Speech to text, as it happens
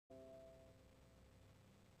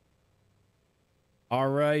All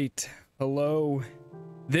right, hello.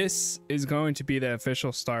 This is going to be the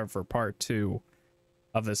official start for part 2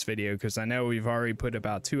 of this video because I know we've already put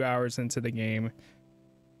about 2 hours into the game.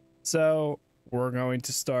 So we're going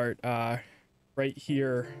to start right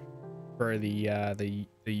here for the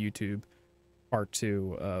YouTube part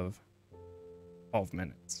 2 of 12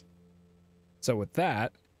 minutes. So with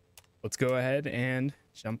that, let's go ahead and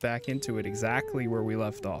jump back into it exactly where we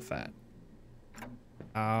left off at.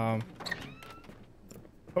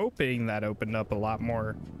 Hoping that opened up a lot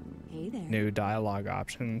more new dialogue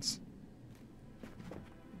options.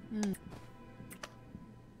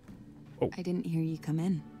 Oh. I didn't hear you come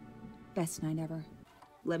in. Best night ever.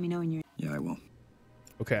 Let me know when you're... Yeah, I will.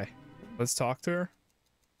 Okay, let's talk to her.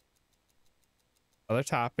 Other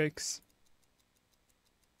topics.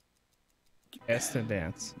 Ask to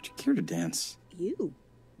dance. Would you care to dance? You?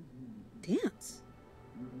 Dance?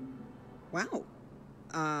 Wow.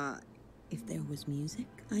 If there was music,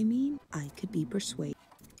 I mean, I could be persuaded.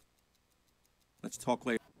 Let's talk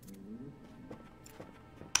later.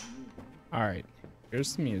 All right,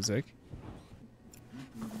 here's the music.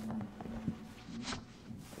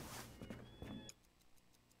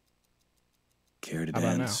 Care to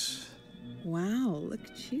dance? Wow, look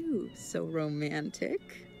at you. So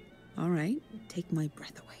romantic. All right, take my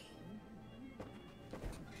breath away.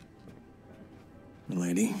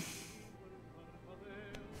 Milady.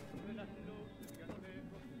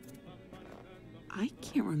 I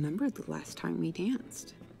can't remember the last time we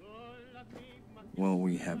danced. Well,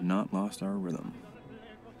 we have not lost our rhythm.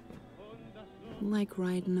 Like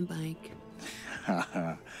riding a bike.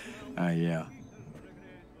 Haha. Yeah.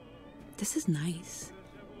 This is nice.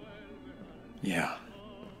 Yeah.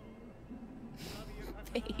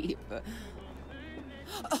 Babe.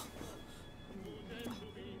 Oh.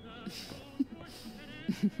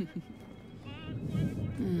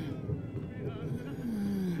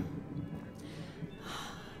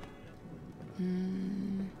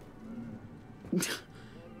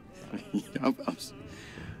 I'm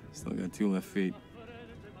still got 2 left feet.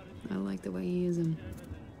 I like the way you use them.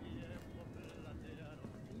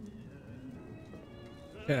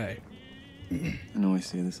 Okay. I know I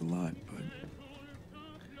say this a lot, but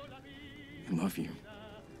I love you.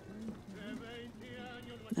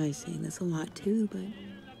 I say this a lot too, but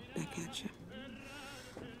back at you.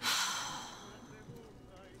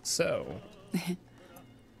 So.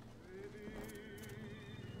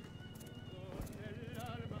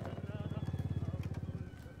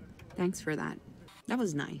 Thanks for that. That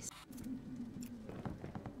was nice.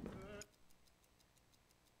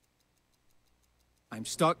 I'm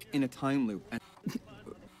stuck in a time loop. And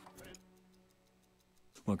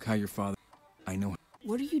look, how your father... I know...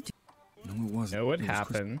 What are you doing? No, it wasn't. Know what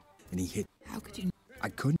happened? And he hit... How could you... I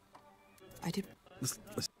couldn't... I did... Listen.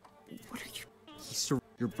 What are you... He survived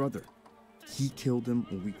your brother. He killed him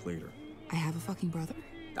a week later. I have a fucking brother?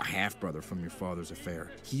 A half-brother from your father's affair.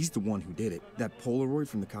 He's the one who did it. That Polaroid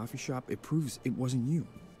from the coffee shop, it proves it wasn't you.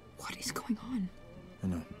 What is going on? I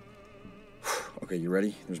know. Okay, you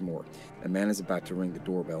ready? There's more. A man is about to ring the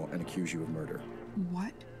doorbell and accuse you of murder.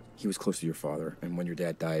 What? He was close to your father, and when your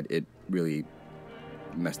dad died, it really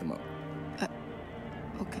messed him up.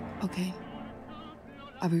 Okay.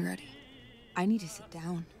 I'll be ready. I need to sit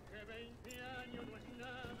down.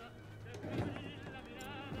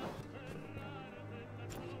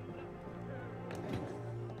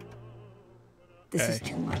 This is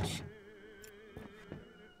too much.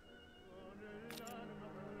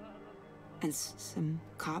 And some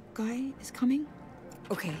cop guy is coming?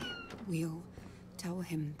 Okay, we'll tell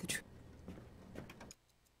him the truth.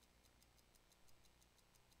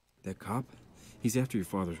 That cop? He's after your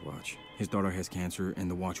father's watch. His daughter has cancer,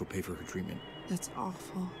 and the watch will pay for her treatment. That's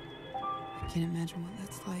awful. I can't imagine what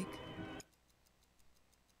that's like.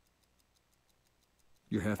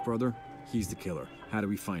 Your half-brother? He's the killer. How do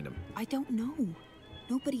we find him? I don't know.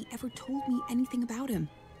 Nobody ever told me anything about him.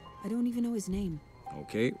 I don't even know his name.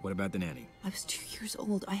 Okay, what about the nanny? I was 2 years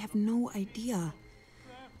old. I have no idea.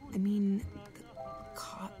 I mean, the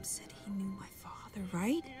cop said he knew my father,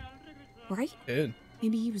 right? Right? Good.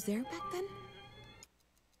 Maybe he was there back then?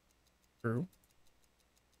 True.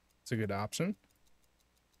 It's a good option.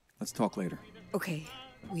 Let's talk later. Okay,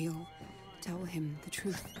 we'll tell him the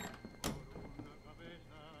truth.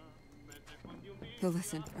 He'll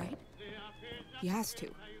listen, right? He has to.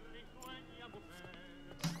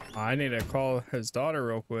 I need to call his daughter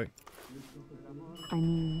real quick. I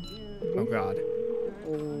mean... Oh, God.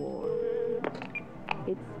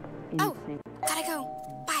 It's insane. Gotta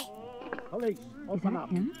go. Bye. Police, open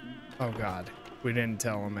up. Him? Oh, God. We didn't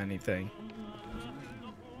tell him anything.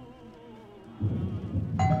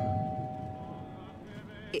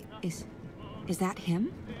 Is that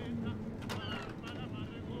him?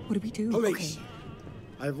 What do we do? Police. Okay.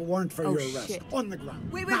 I have a warrant for your arrest. Shit. On the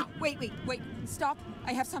ground. Wait. Now. Wait. Stop.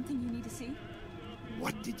 I have something you need to see.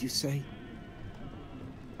 What did you say?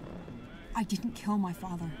 I didn't kill my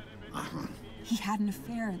father. Uh-huh. He had an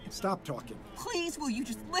affair. Stop talking. Please, will you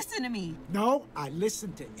just listen to me? No, I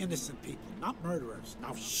listen to innocent people, not murderers.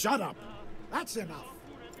 Now shut up. That's enough.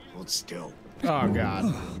 Hold still. Oh,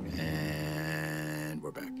 God. And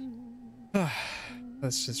we're back.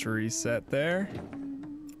 Let's just reset there.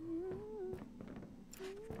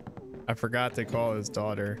 I forgot to call his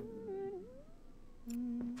daughter.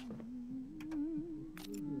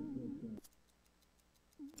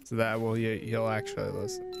 So that will he'll actually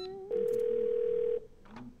listen.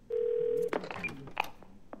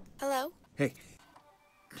 Hello? Hey,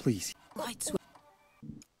 please. Lights.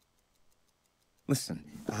 Listen,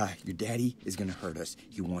 your daddy is gonna hurt us.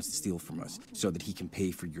 He wants to steal from us so that he can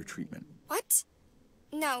pay for your treatment. What?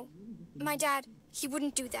 No. My dad, he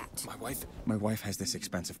wouldn't do that. My wife has this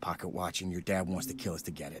expensive pocket watch and your dad wants to kill us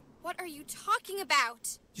to get it. What are you talking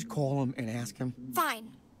about? Just call him and ask him. Fine.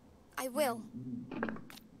 I will.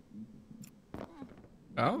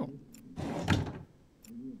 Oh.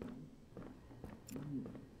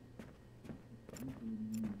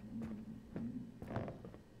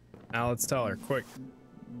 Now let's tell her quick.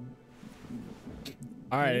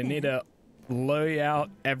 All right, I need to lay out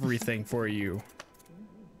everything for you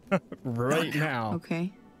right now.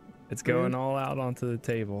 Okay. It's going all out onto the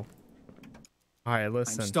table. All right,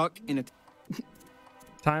 listen. I'm stuck in a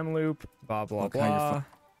Time loop, blah, blah, Okay, blah.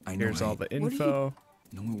 I know. Here's all the What are you- info.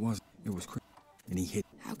 No, it wasn't. It was crazy. And he hit.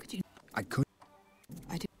 How could you? I could.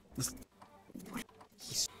 I did. Listen.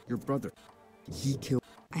 He's your brother. He killed.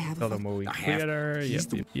 I have Tell a. them what we I have. theater. He's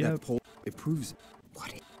Yep. that poll. It proves it.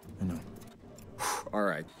 What? I know. All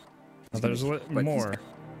right. Oh, there's But more.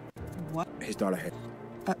 What? His daughter had.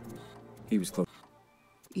 Uh. He was close.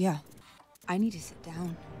 Yeah. I need to sit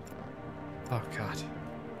down. Oh, God.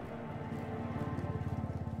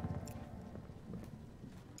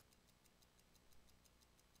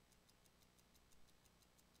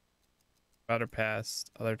 About her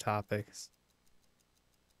past, other topics.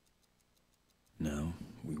 No,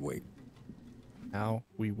 we wait. Now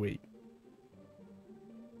we wait.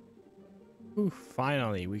 Ooh,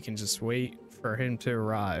 finally, we can just wait for him to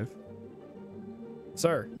arrive.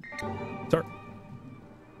 Sir. Sir.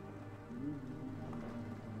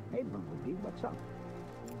 Hey, Bumblebee, what's up?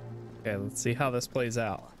 Okay, let's see how this plays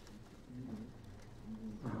out.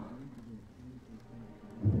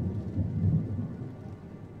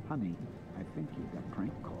 Honey, I think you got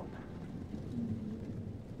prank called.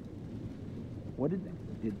 What did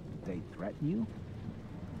they threaten you?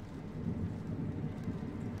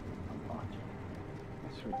 Oh,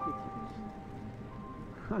 that's ridiculous.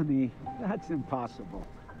 Honey, that's impossible.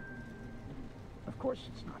 Of course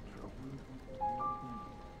it's not true.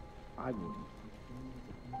 I wouldn't.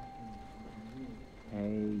 Hey,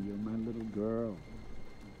 you're my little girl.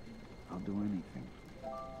 I'll do anything.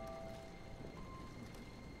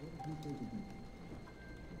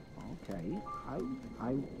 Okay,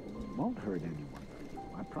 I won't hurt anyone for you.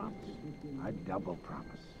 I promise. I double promise.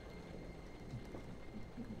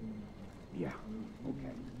 Yeah,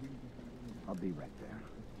 okay. I'll be right there.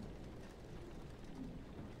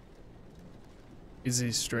 Is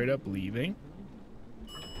he straight up leaving?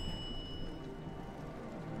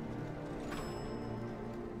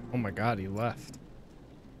 Oh my God, he left.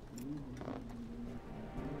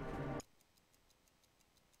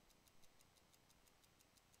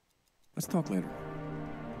 Let's talk later.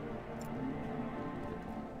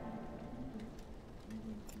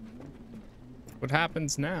 What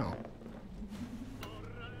happens now?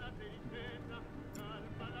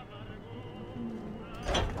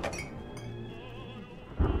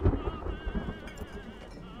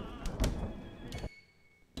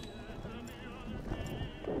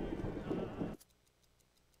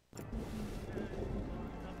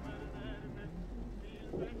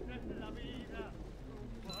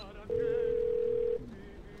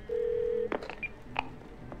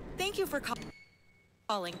 Thank you for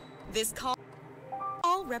calling. This call,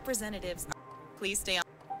 all representatives, please stay on.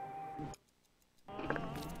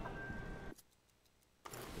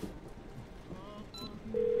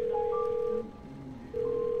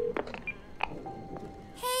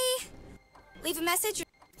 Hey! Leave a message.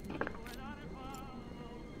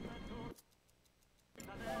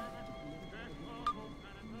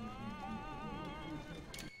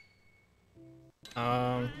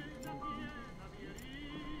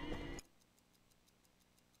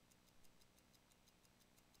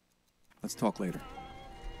 Let's talk later.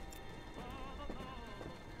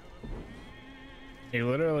 He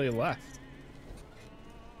literally left.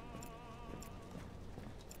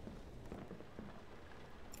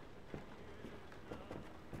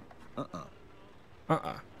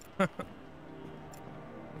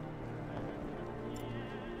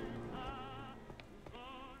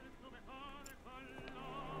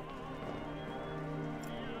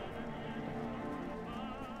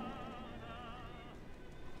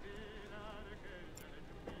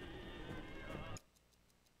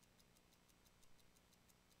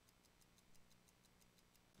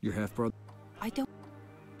 Your half brother? I don't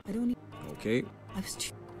even. Okay.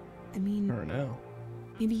 I mean, I don't know.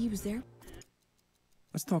 maybe he was there.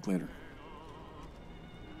 Let's talk later.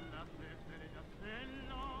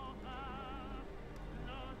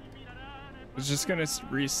 It's just gonna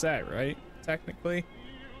reset, right? Technically.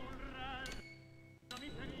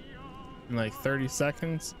 In like 30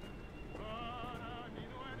 seconds.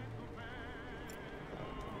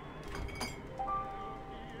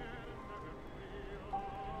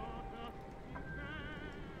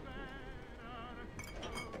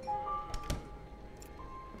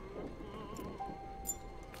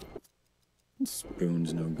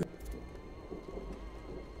 Spoon's no good.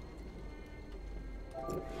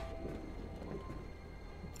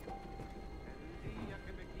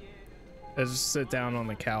 Let's just sit down on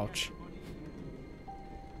the couch.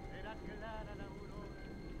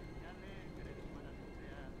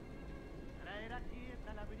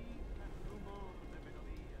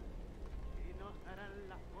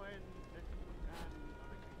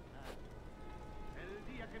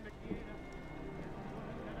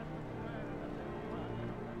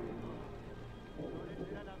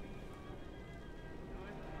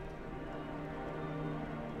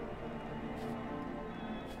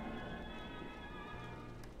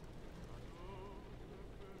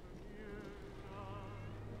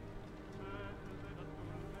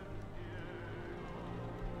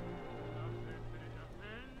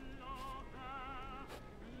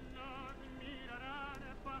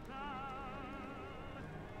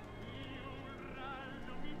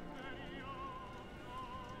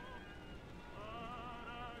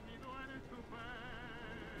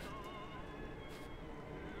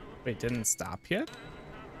 Wait, didn't stop yet?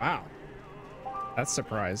 Wow. That's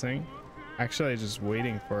surprising. Actually, just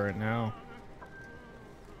waiting for it now.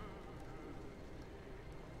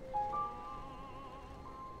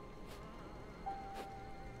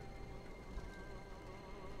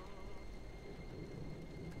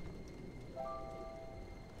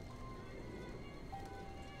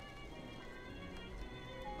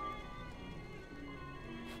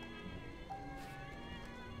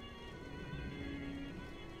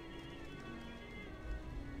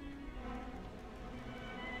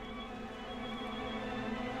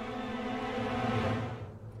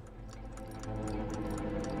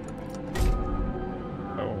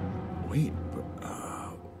 Wait,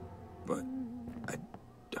 but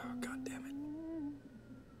God damn it.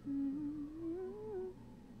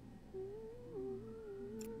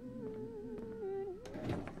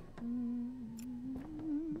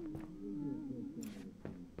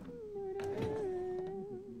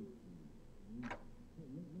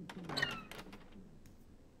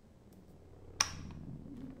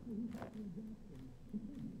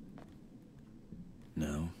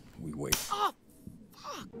 Now we wait.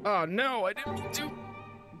 Oh no, I didn't mean to.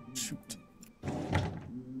 Shoot.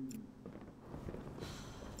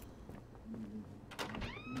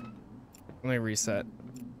 Let me reset.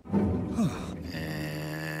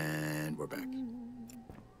 And we're back.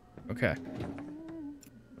 Okay.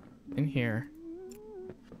 In here.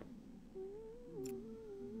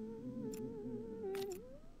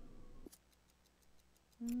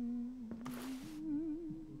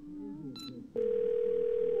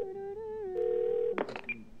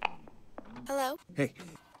 Hello? Hey,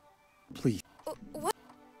 please. What?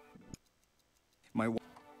 My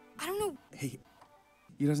I don't know. Hey,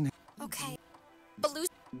 he doesn't have... Okay. But Lucy.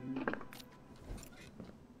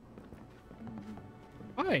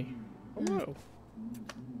 Hi. Hello.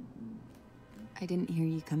 I didn't hear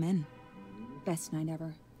you come in. Best night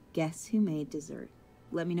ever. Guess who made dessert?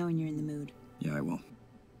 Let me know when you're in the mood. Yeah, I will.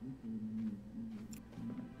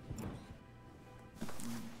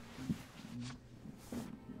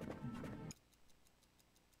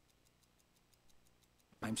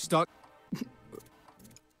 I'm stuck.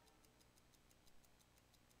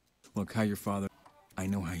 Look, how your father... I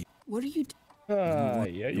know how he... What are you Yeah.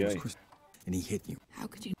 It was Chris, and he hit you. How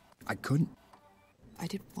could you? I couldn't. I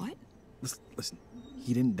did what? Listen,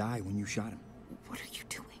 he didn't die when you shot him. What are you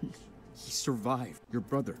doing? He survived. Your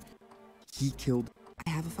brother. He killed I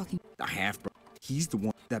have a fucking... a half-brother. He's the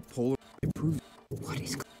one that polar... It proves... What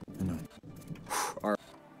is... I know.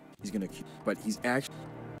 He's gonna keep, but he's actually...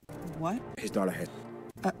 What? His daughter had...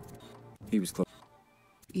 Uh... He was close.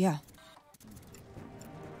 Yeah.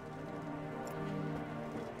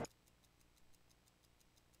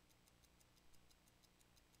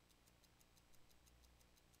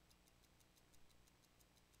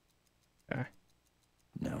 Okay.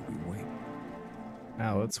 Now we wait.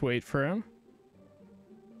 Now let's wait for him.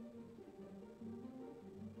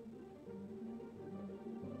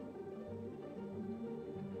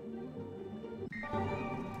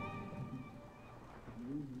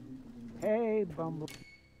 Hey, Bumblebee.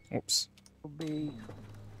 Oops.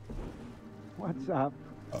 What's up?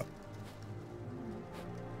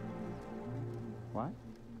 What?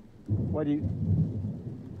 What do you...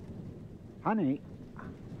 Honey,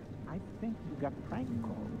 I think you got prank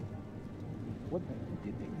called. What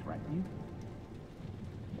did they threaten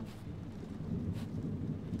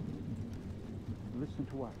you? Listen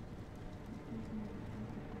to what?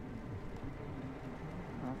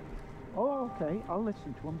 Oh, okay, I'll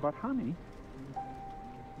listen to him, but honey...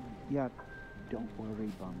 Yeah, don't worry,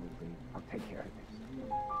 Bumblebee. I'll take care of this.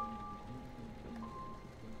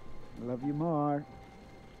 I love you more.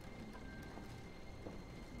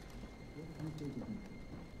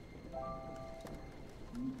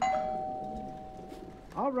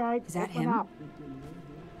 All right, is that open him? Up.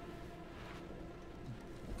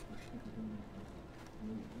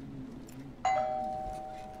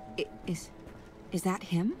 Is that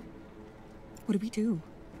him? What do we do?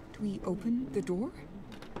 Do we open the door?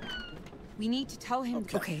 We need to tell him.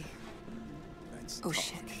 Okay. Oh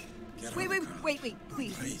shit. Wait,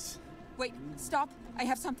 please. Please. Wait, stop. I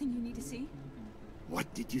have something you need to see.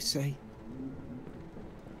 What did you say?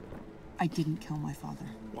 I didn't kill my father.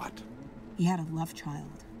 What? He had a love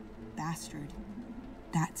child. Bastard.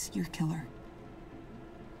 That's your killer.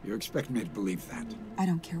 You expect me to believe that? I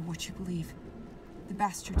don't care what you believe. The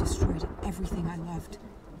bastard destroyed everything I loved.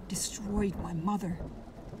 Destroyed my mother.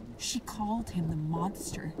 She called him the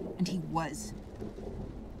monster, and he was.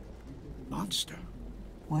 Monster?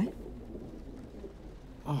 What?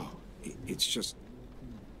 Oh, it's just...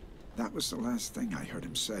 That was the last thing I heard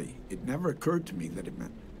him say. It never occurred to me that it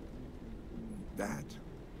meant... that.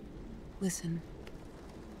 Listen.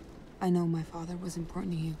 I know my father was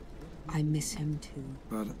important to you. I miss him too.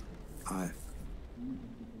 But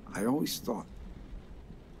I always thought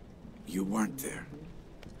you weren't there.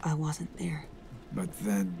 I wasn't there. But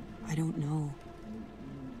then... I don't know.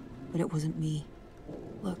 But it wasn't me.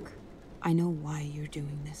 Look, I know why you're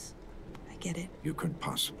doing this. I get it. You couldn't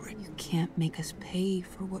possibly. You can't make us pay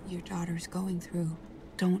for what your daughter's going through.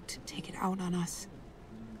 Don't take it out on us.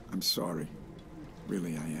 I'm sorry.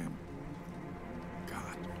 Really, I am.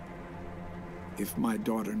 God. If my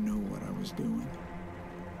daughter knew what I was doing,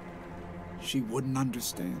 she wouldn't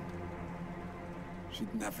understand.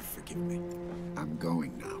 She'd never forgive me. I'm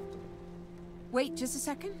going now. Wait, just a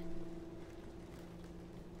second.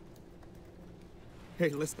 Hey,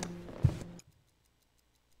 listen.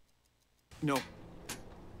 No.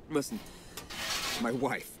 Listen. My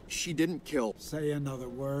wife, she didn't kill... Say another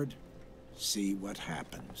word. See what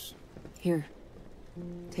happens. Here.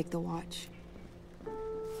 Take the watch.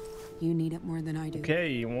 You need it more than I do.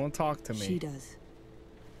 Okay, you won't talk to me. She does.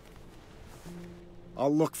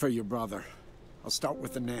 I'll look for your brother. I'll start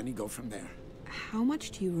with the nanny, go from there. How much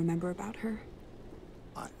do you remember about her?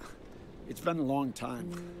 It's been a long time.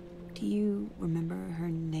 Do you remember her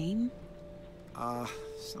name?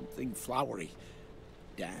 Something flowery.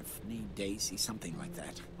 Daphne, Daisy, something like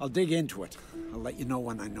that. I'll dig into it. I'll let you know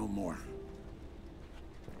when I know more.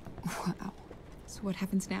 Wow. So what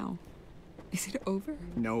happens now? Is it over?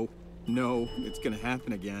 No, it's gonna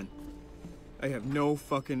happen again. I have no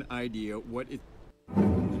fucking idea what it...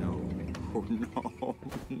 No.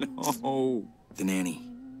 The nanny.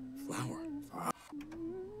 Flower.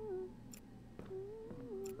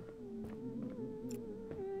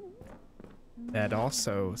 That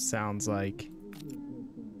also sounds like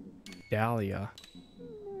Dahlia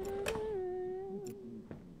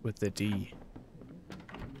with the D.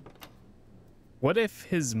 What if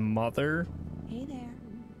his mother... Hey there.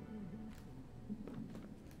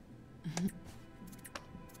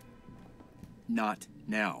 Not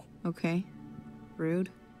now. Okay. Rude.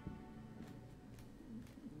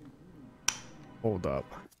 Hold up.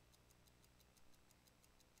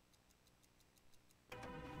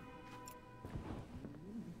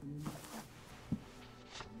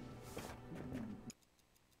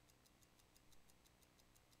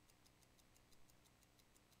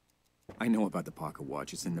 I know about the pocket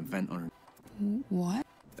watch. It's an event on... What?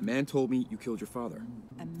 A man told me you killed your father.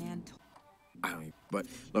 A man I don't even... But,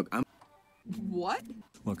 look, I'm... What?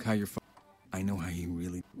 Look, how your father... I I know how he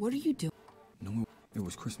really... What are you doing? No, it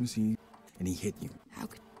was Christmas Eve, and he hit you. How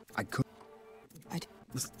could I could... I?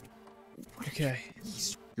 Listen, Okay.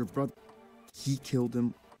 he's your brother. He killed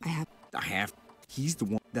him. I have. I have. He's the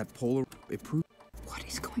one that Polar... It proved... What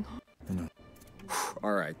is going on? I know.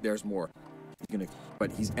 All right, there's more. He's gonna...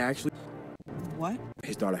 But he's actually... What?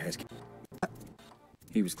 His daughter has...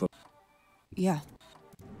 He was close. Yeah.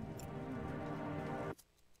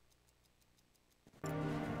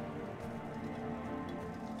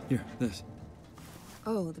 Here, this.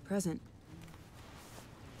 Oh, the present.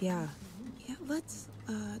 Yeah. Yeah, let's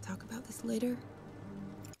talk about this later.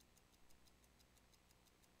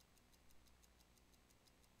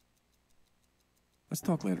 Let's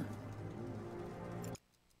talk later.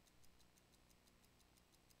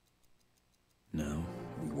 No,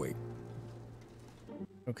 we wait.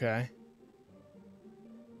 Okay.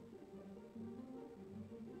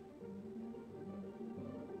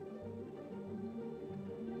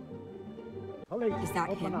 Police, Is that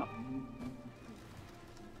open him? up.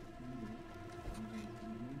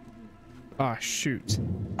 Oh, shoot.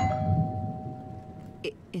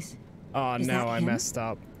 Is Oh, Is no, that I him? messed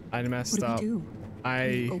up. I messed what up. do we do?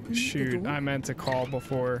 I open the shoot. door? I meant to call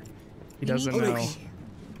before. He doesn't need- know. Okay.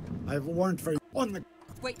 I have a warrant for you on the...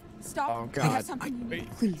 Wait, stop. Oh, I have God. something you need.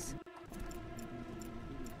 Wait. Please.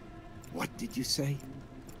 What did you say?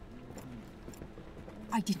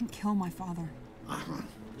 I didn't kill my father. Uh-huh.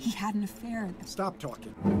 He had an affair. Stop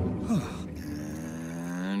talking.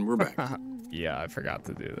 And we're back. Yeah, I forgot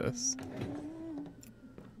to do this.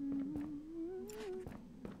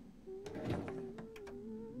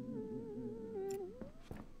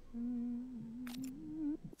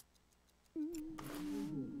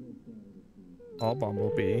 All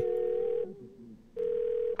Bumblebee.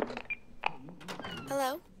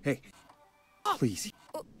 Hello? Hey, please.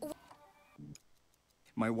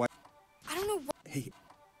 My wife... I don't know what. Hey,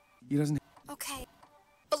 he doesn't... Okay.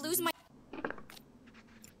 But lose my.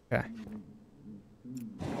 Okay.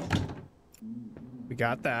 We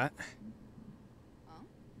got that.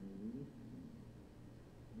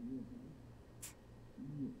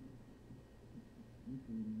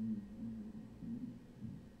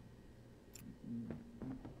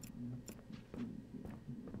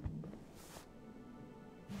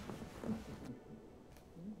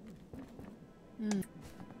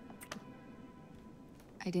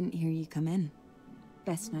 I didn't hear you come in.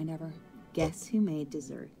 Best night ever. Guess who made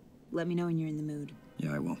dessert? Let me know when you're in the mood.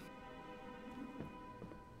 Yeah, I will.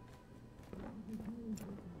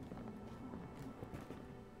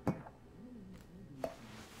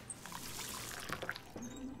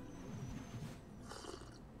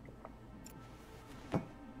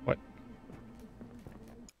 What?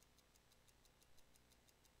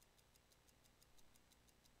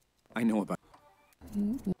 I know about...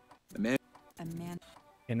 The man... A man.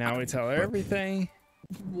 And now we tell her everything.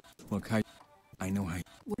 Look, I know how...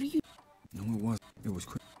 What are you? No, it wasn't. It was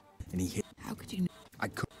Chris. And he hit... How could you know? I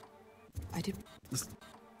could... I did. Listen,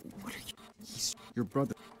 What are you? he's your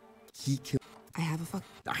brother. He killed... I have a fuck.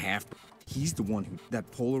 I have... He's the one who... That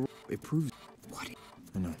Polar... It proves... What?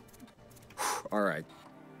 I know. All right.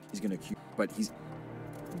 He's gonna accuse... But he's...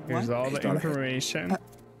 Here's all His the daughter has- information.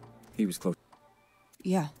 He was close.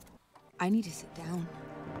 Yeah. I need to sit down.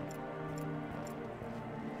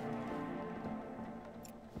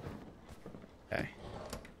 Okay.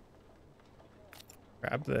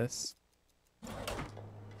 Grab this.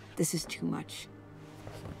 This is too much.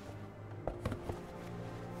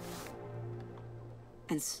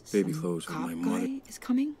 And Baby some clothes for cop my mother. guy is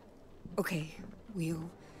coming? Okay, we'll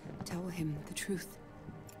tell him the truth.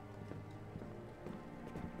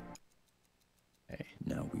 Okay.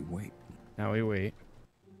 Now we wait. Now we wait.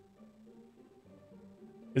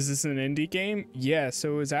 Is this an indie game? Yeah,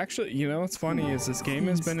 so it was actually, you know what's funny is this game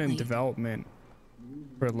has been in development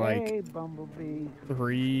for like Hey, Bumblebee.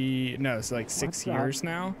 it's like 6 What's up? years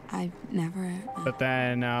now. I've never. But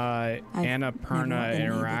then Annapurna never been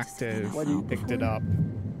able to say Interactive that out picked before. it up.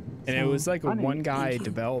 And it was like a Honey, one guy thank you.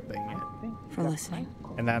 developing it. For listening.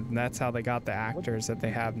 And that's how they got the actors that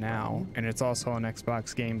they have now. And it's also on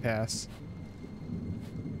Xbox Game Pass.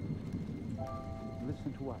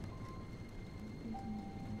 Listen to what?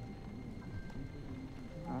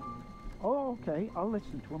 Oh, okay. I'll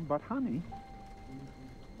listen to him. But, honey...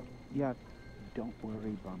 Yeah, don't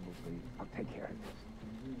worry, Bumblebee. I'll take care of this.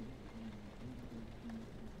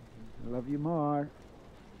 I love you more.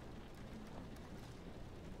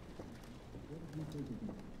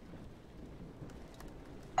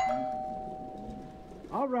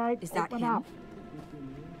 All right, Is that open him? up.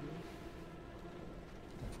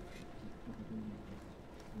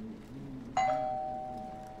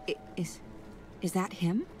 Is Is that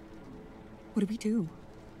him? What do we do?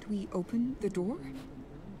 Do we open the door?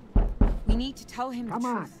 We need to tell him the truth.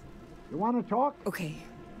 Come on. You want to talk? Okay,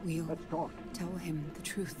 we'll Let's talk. tell him the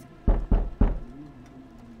truth.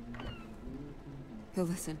 He'll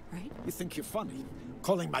listen, right? You think you're funny?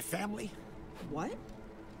 Calling my family? What?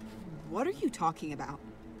 What are you talking about?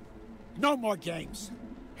 No more games.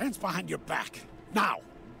 Hands behind your back. Now!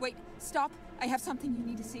 Wait, stop. I have something you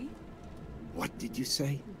need to see. What did you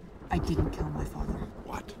say? I didn't kill my father.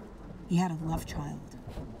 What? He had a love child.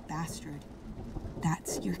 Bastard.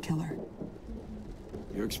 That's your killer.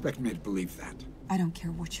 You expect me to believe that? I don't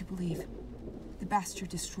care what you believe. The bastard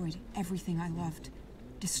destroyed everything I loved.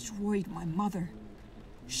 Destroyed my mother.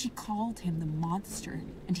 She called him the monster,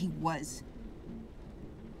 and he was.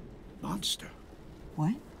 Monster?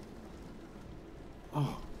 What?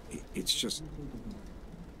 Oh, it's just...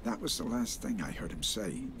 That was the last thing I heard him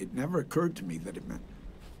say. It never occurred to me that it meant...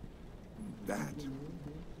 that.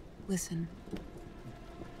 Listen.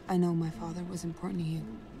 I know my father was important to you.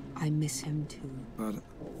 I miss him too. But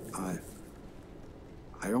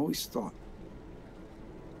I always thought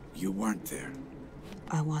you weren't there.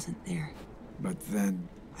 I wasn't there. But then...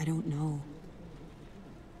 I don't know.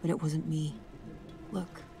 But it wasn't me.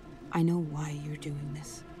 Look, I know why you're doing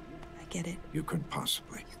this. I get it. You couldn't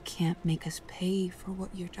possibly. You can't make us pay for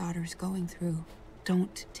what your daughter's going through.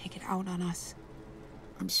 Don't take it out on us.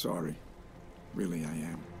 I'm sorry. Really, I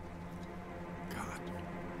am. God.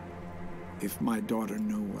 If my daughter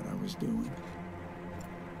knew what I was doing,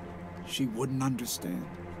 she wouldn't understand.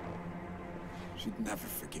 She'd never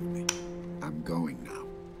forgive me. I'm going now.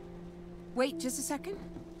 Wait just a second.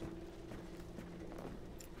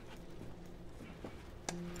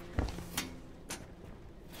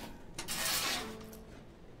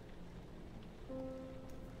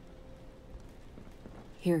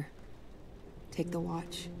 Here, take the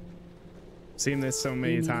watch. Seen this so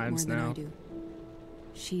many You need it times more than now. I do.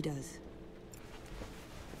 She does.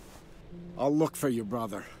 I'll look for your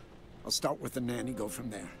brother. I'll start with the nanny, go from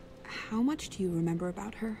there. How much do you remember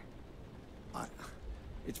about her?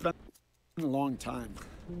 It's been a long time.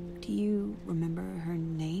 Do you remember her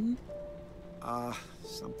name?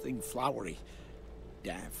 Something flowery.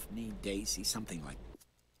 Daphne, Daisy, something like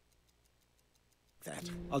that.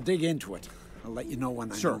 I'll dig into it. I'll let you know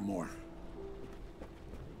when I know more.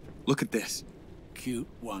 Look at this. Cute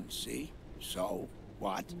one, see? So,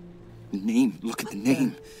 what? The name. Look at the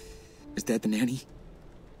name. Is that the nanny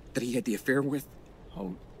that he had the affair with?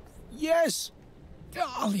 Oh, yes!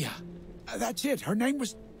 Dahlia! That's it. Her name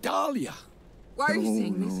was Dahlia. Why are you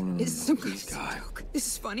saying this? No, Is this some kind please, of God. This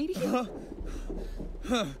is funny to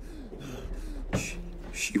you?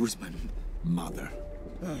 She was my Mother.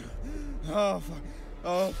 Oh, fuck.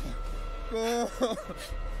 Oh, fuck. Oh.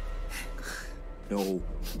 No.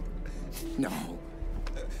 No.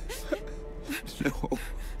 No.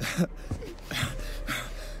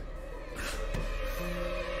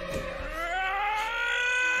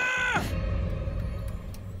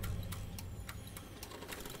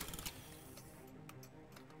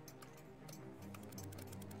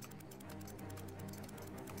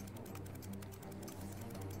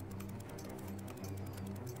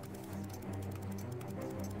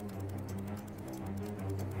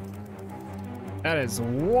 That is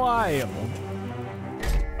wild.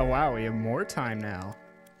 Oh wow, we have more time now.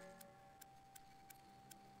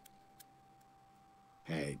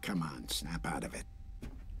 Hey, come on, snap out of it.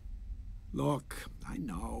 Look, I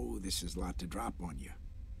know this is a lot to drop on you.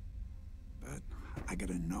 But I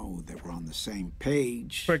gotta know that we're on the same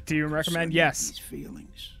page. Quick, do you recommend? Yes. These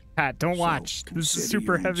feelings. Pat, don't So watch. This is consider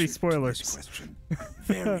super your heavy answer to spoilers. this question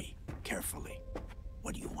very carefully.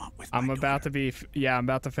 What do you want with I'm my about daughter? to be, yeah, I'm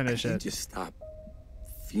about to finish I it. just stop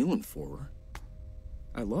feeling for her.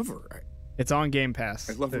 I love her. It's on Game Pass.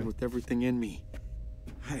 I love her with everything in me.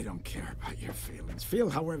 I don't care about your feelings. Feel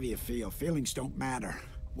however you feel. Feelings don't matter.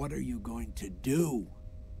 What are you going to do?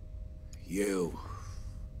 You're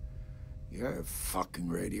fucking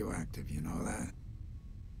radioactive, you know that?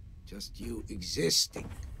 Just you existing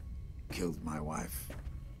killed my wife.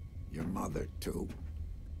 Your mother, too.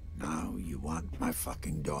 Now you want my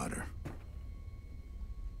fucking daughter.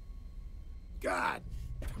 God,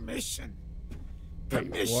 permission. Wait,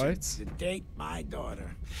 Permission what? to date my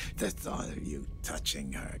daughter. The thought of you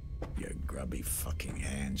touching her, your grubby fucking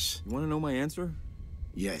hands. You want to know my answer?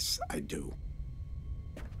 Yes, I do.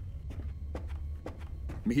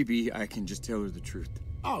 Maybe I can just tell her the truth.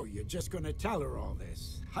 Oh, you're just gonna tell her all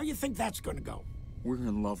this? How you think that's gonna go? We're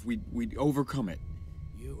in love. We'd overcome it.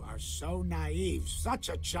 You are so naive, such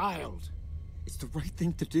a child. It's the right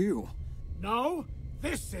thing to do. No,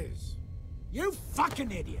 this is. You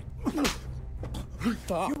fucking idiot.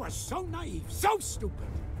 You are so naive, so stupid.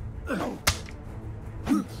 Oh no.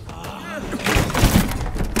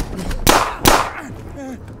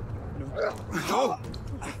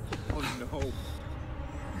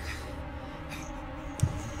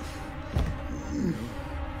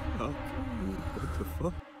 What the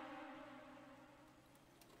fuck?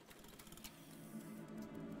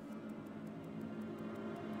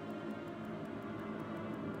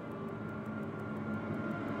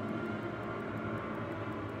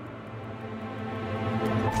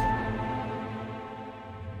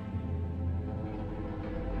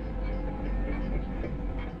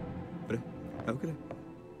 How could I?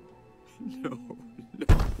 No.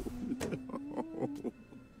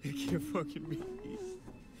 It can't fucking be.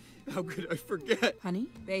 How could I forget? Honey?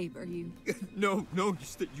 Babe, are you... No, you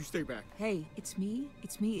stay back. Hey, it's me.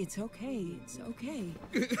 It's me. It's okay. It's okay.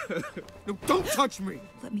 No, don't touch me.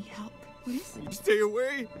 Let me help. What is it? Stay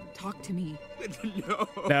away. Talk to me. No.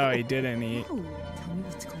 No, he didn't. He Oh, tell me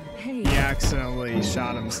what's going on. Hey. he accidentally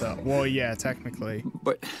shot himself. Well, yeah, technically.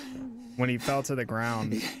 But When he fell to the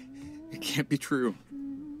ground. it can't be true.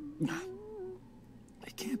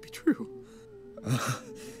 It can't be true.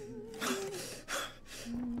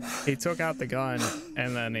 He took out the gun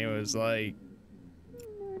and then he was like,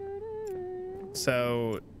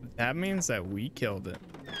 so that means that we killed him.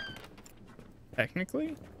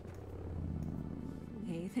 Technically?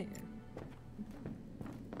 Hey there.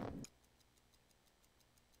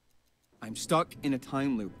 I'm stuck in a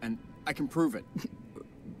time loop, and I can prove it.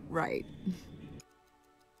 Right.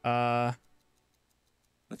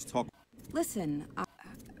 Let's talk. Listen, I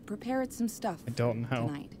prepared some stuff I don't know.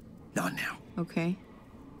 tonight. Not now. Okay.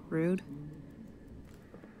 Rude.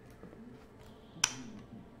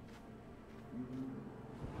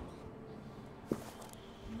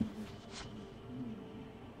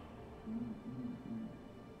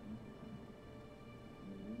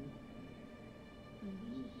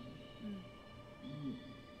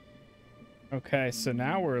 Okay, so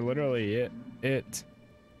now we're literally it.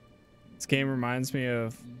 This game reminds me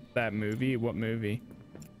of that movie. What movie?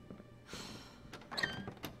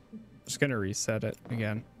 Just gonna reset it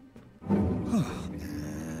again.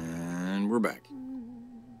 And we're back.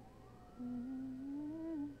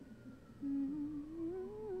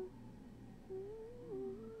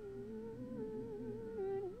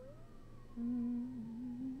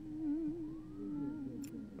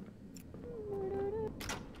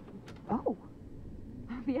 Oh.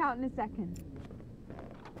 I'll be out in a second.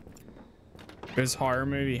 There's horror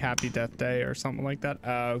movie Happy Death Day or something like that.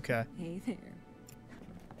 Oh, okay. Hey there.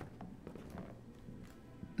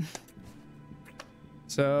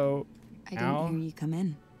 So I now didn't hear you come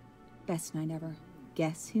in. Best night ever.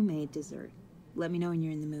 Guess who made dessert? Let me know when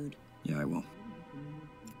you're in the mood. Yeah, I will.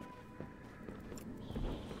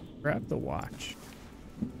 grab the watch.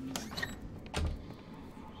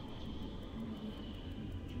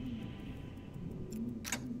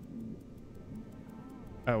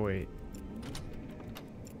 Oh, wait.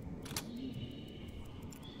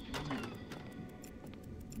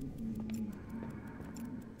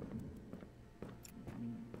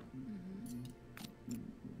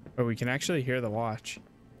 Oh, we can actually hear the watch.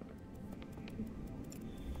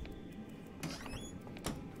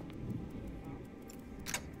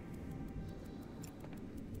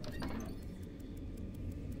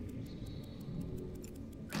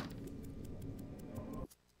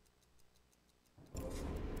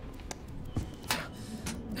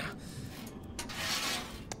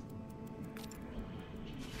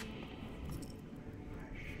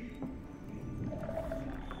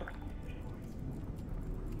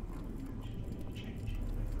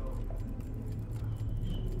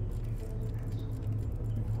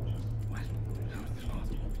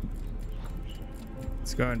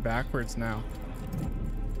 It's going backwards now.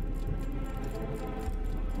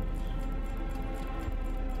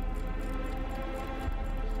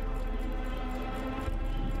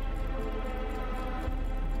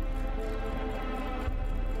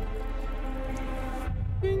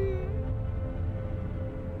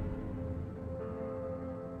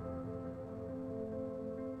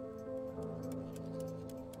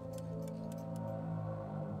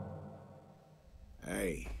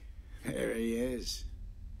 Hey, there he is.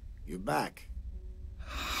 You're back.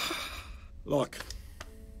 Look,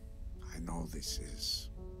 I know this is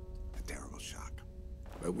a terrible shock,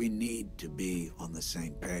 but we need to be on the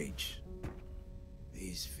same page.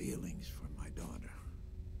 These feelings for my daughter,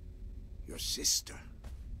 your sister.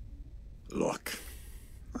 Look,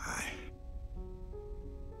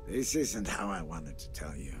 this isn't how I wanted to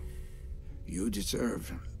tell you. You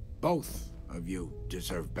deserve, both of you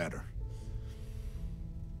deserve better.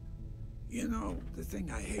 You know, the thing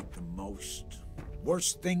I hate the most,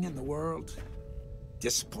 worst thing in the world,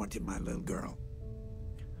 disappointing my little girl.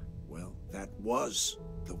 Well, that was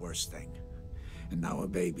the worst thing. And now a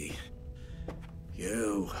baby.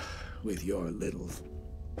 You, with your little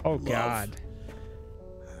Oh, love. God.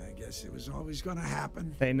 I guess it was always gonna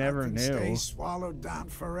happen. They never Nothing knew. Stay swallowed down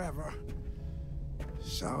forever.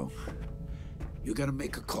 So, you gotta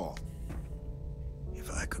make a call.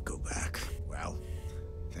 If I could go back, well,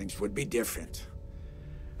 things would be different.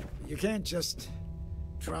 You can't just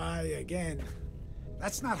try again.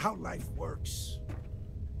 That's not how life works.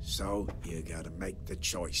 So, you gotta make the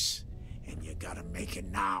choice. And you gotta make it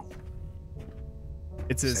now.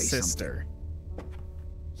 It's his Say sister.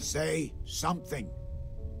 Say something.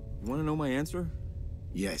 You want to know my answer?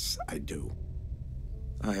 Yes, I do.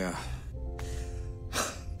 Yeah,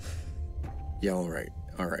 all right.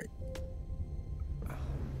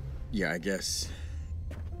 Yeah, I guess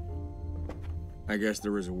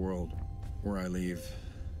there is a world where I leave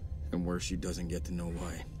and where she doesn't get to know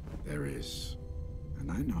why. There is.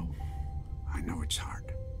 And I know it's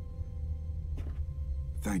hard.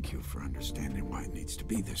 Thank you for understanding why it needs to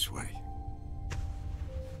be this way.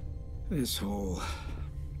 This whole...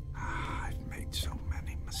 I've made so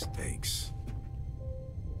many mistakes.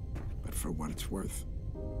 But for what it's worth,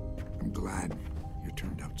 I'm glad you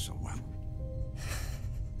turned out so well.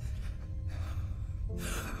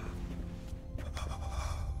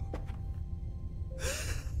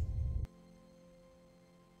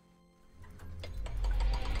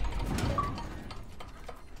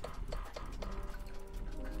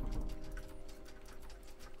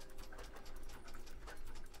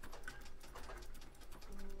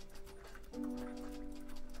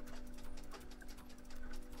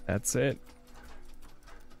 That's it.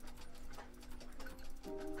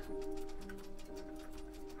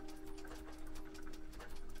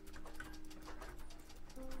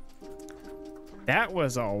 That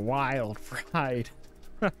was a wild ride.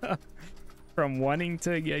 From wanting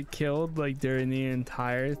to get killed like during the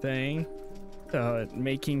entire thing to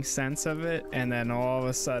making sense of it, and then all of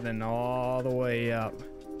a sudden all the way up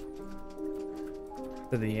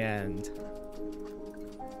to the end.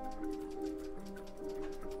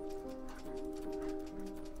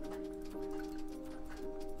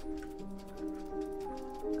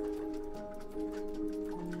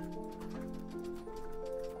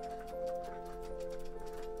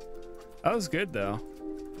 That was good though.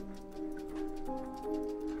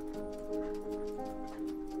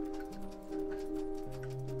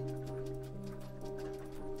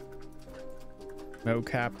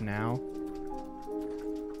 Mocap now.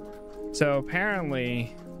 So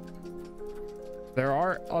apparently there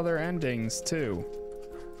are other endings too.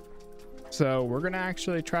 So we're gonna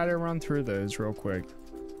actually try to run through those real quick.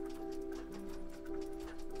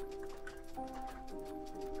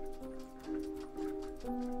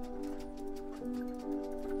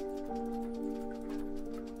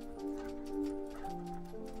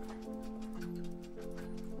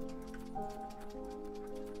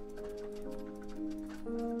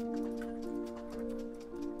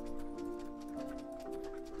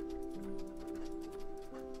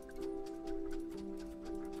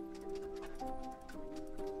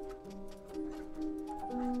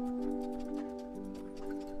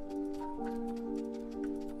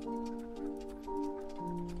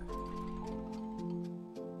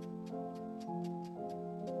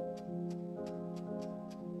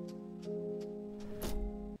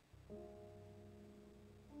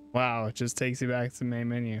 Wow, it just takes you back to the main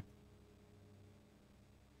menu.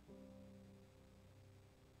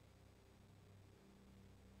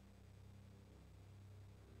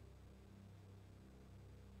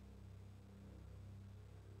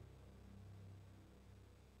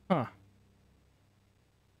 Huh.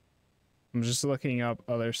 I'm just looking up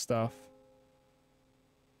other stuff.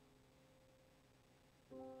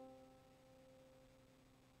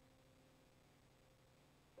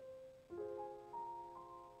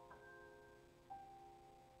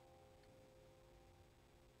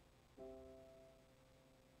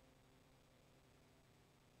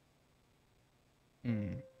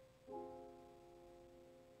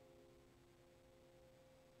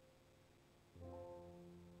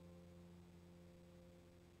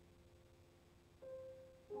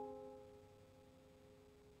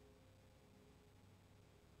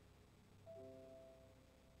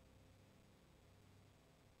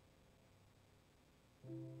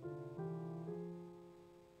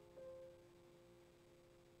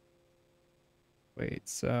 Wait,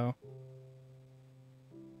 so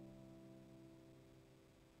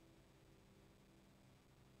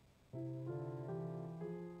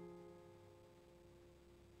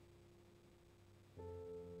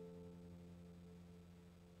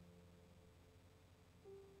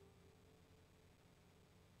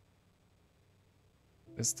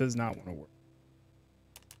This does not want to work.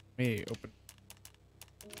 Let me open.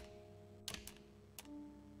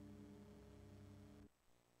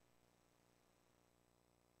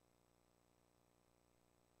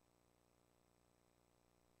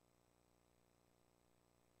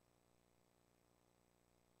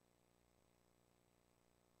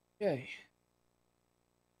 Okay.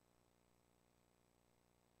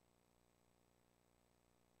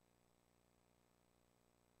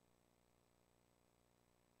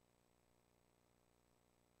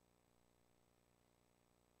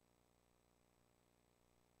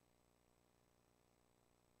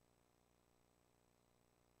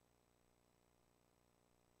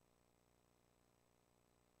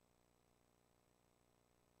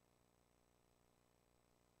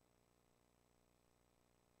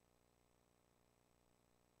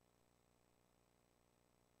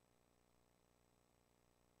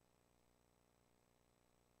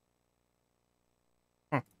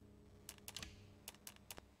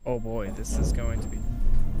 Oh boy, this is going to be...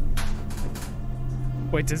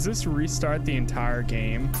 Wait, does this restart the entire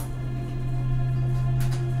game?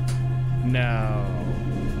 No.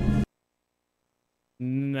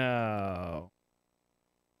 No.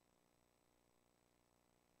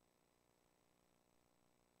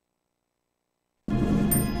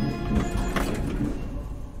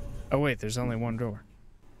 Oh wait, there's only one door.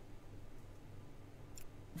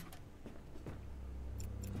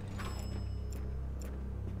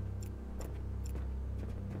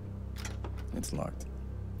 It's locked.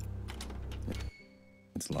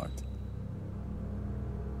 It's locked.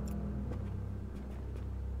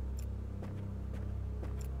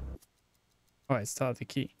 Oh, I still have the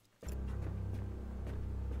key.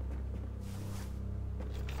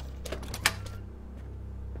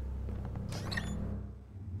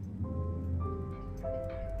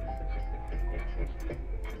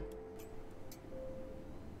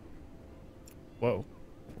 Whoa.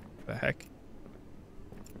 The heck?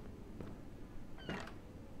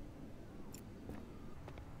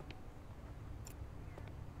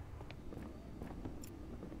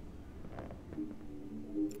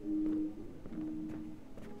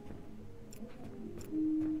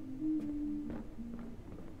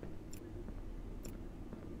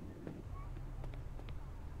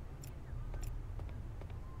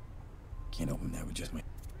 Can't open that with just my...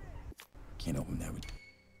 Can't open that with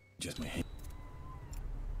just my hand.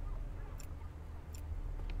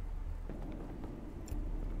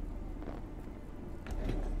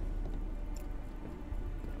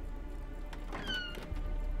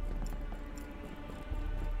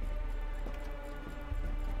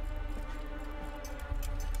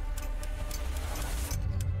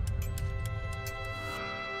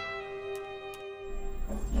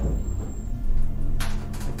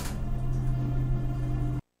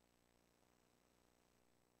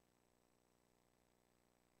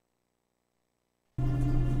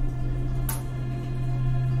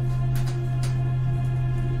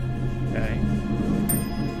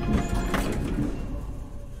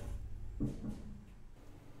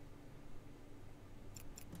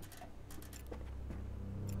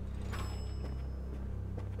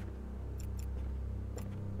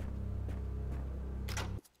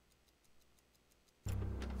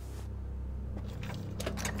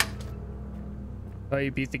 Oh, you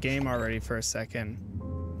beat the game already for a second.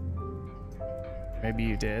 Maybe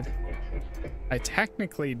you did. I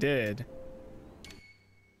technically did.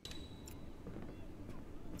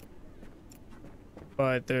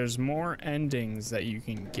 But there's more endings that you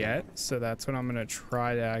can get, so that's what I'm gonna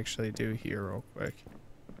try to actually do here real quick.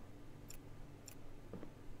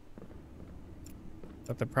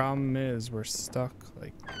 But the problem is we're stuck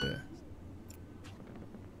like this.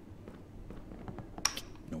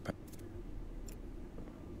 No.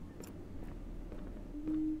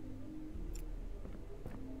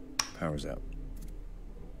 Power's out.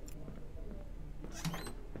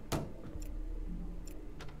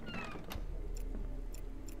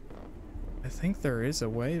 I think there is a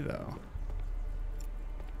way though.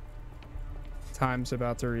 Time's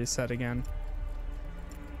about to reset again.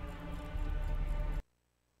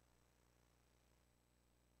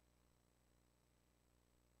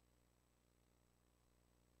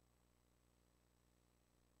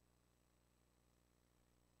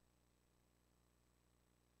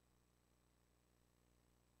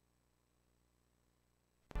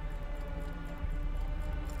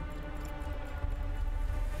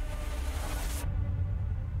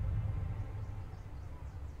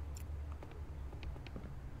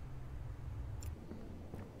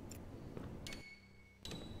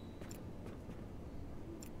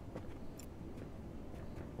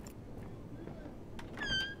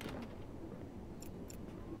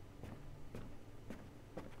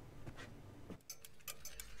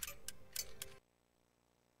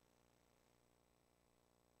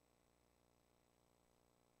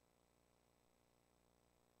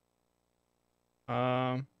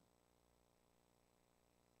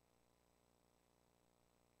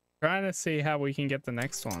 Trying to see how we can get the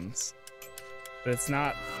next ones, but it's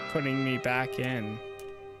not putting me back in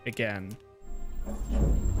again.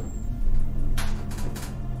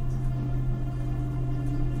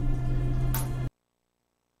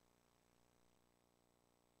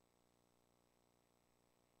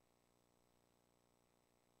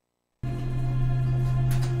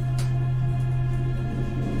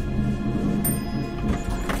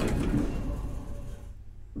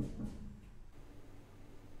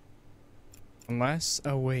 Unless,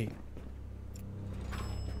 oh wait.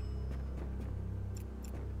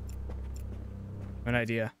 An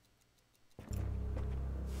idea.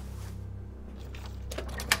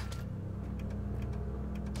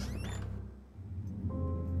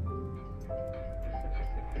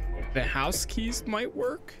 The house keys might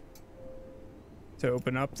work to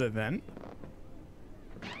open up the vent.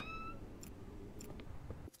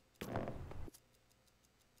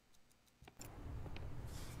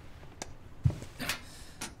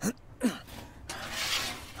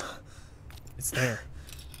 It's there.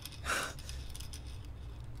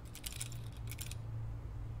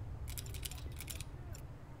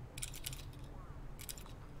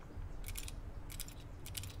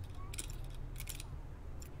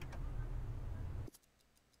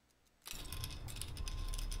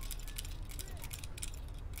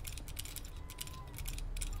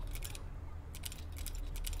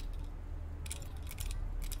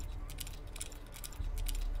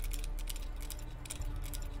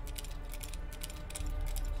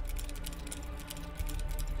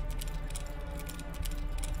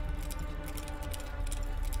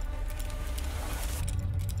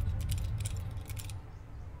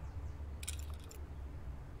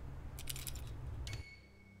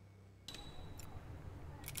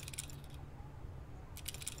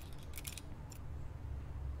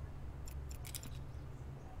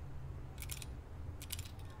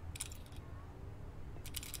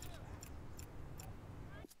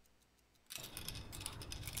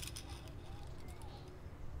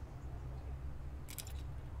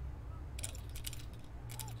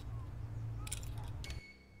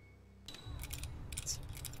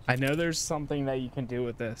 I know there's something that you can do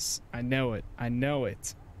with this. I know it. I know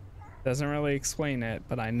it. Doesn't really explain it,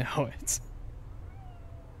 but I know it.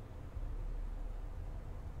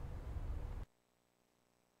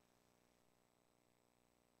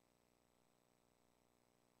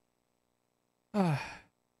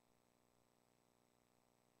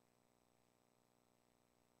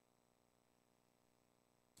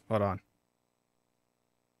 Hold on.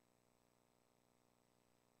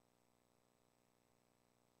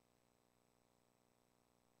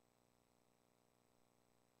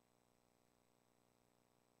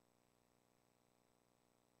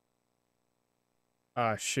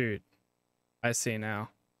 Ah, shoot. I see now.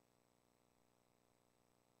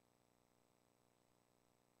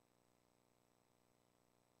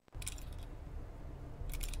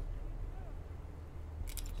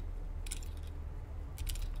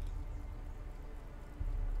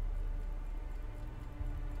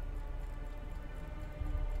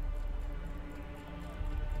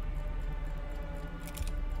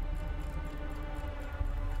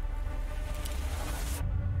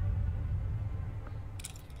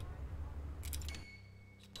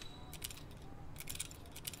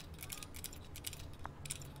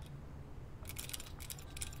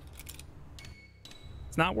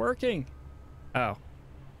 It's not working. Oh.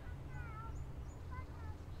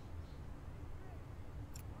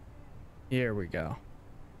 Here we go.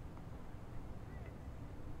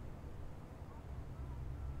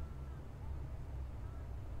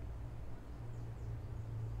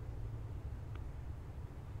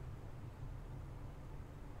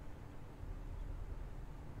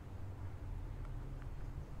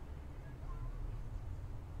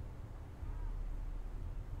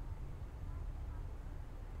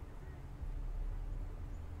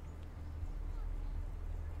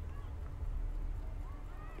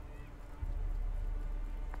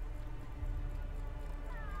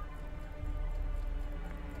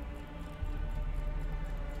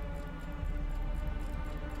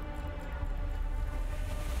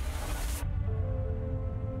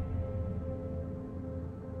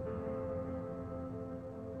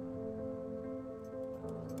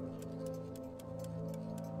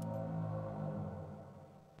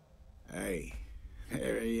 Hey,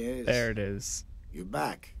 there he is. There it is. You're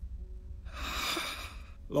back.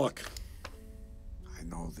 Look, I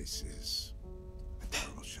know this is a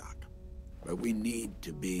terrible shock, but we need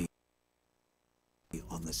to be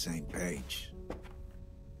on the same page.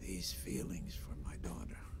 These feelings for my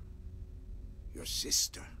daughter, your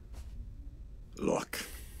sister. Look,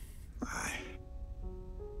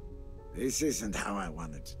 This isn't how I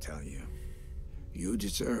wanted to tell you. You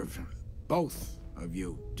deserve, both of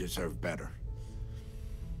you deserve better.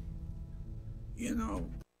 You know,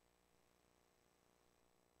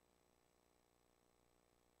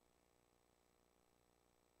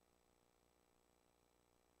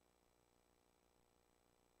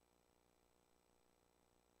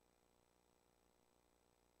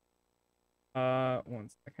 one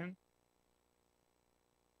second.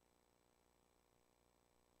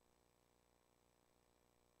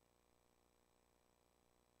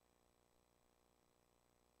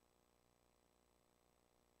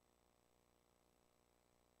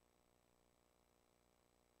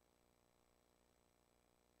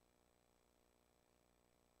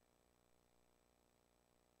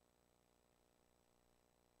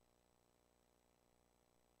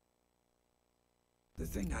 the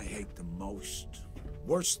thing I hate the most,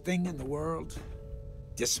 worst thing in the world,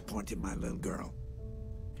 disappointing my little girl.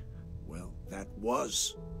 Well, that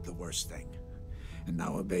was the worst thing. And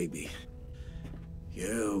now a baby.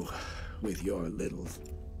 You, with your little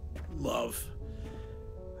love.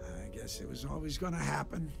 I guess it was always gonna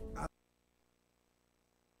happen.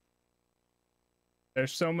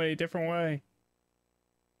 There's so many different ways.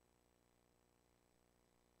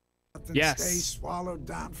 Nothing Yes. stays swallowed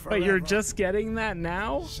down forever. But you're just getting that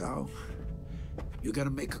now? So, you gotta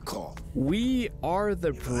make a call. We are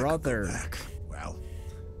the If I could go brother. back, well,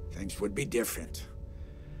 things would be different.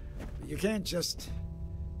 But you can't just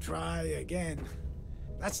try again.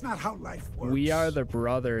 That's not how life works. We are the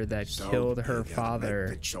brother that So, killed you her gotta father.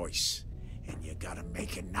 Make the choice, and you gotta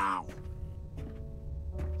make it now.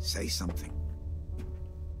 Say something.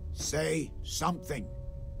 Say something.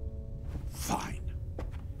 Fine.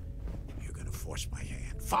 You're gonna force my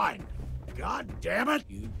hand. Fine. God damn it!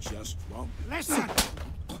 You just won't listen.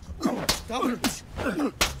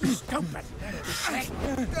 Stupid.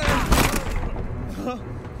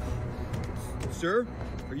 Sir?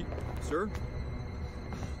 Are you... Sir?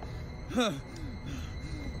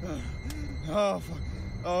 Oh, fuck.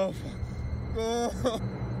 Oh, fuck. Oh.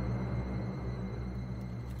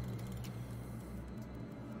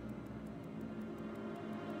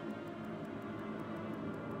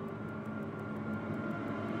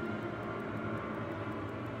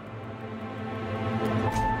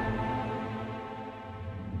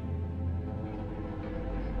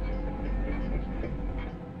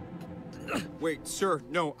 Wait, sir,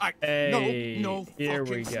 no, Hey, no, here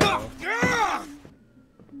we fucking go. stop.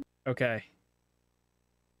 Okay.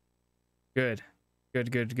 Good.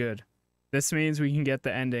 Good. This means we can get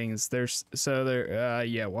the endings.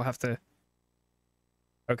 Yeah, we'll have to.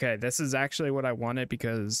 Okay, this is actually what I wanted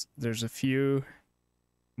because there's a few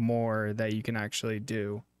more that you can actually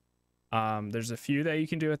do. There's a few that you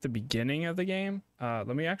can do at the beginning of the game. Let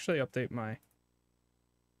me actually update my.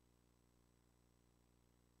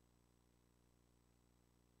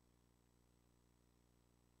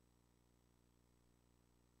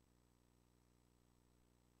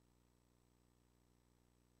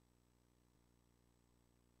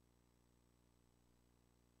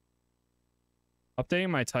 Updating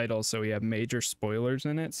my title so we have major spoilers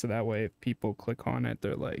in it, so that way if people click on it,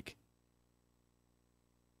 they're like,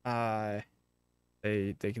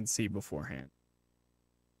 they can see beforehand.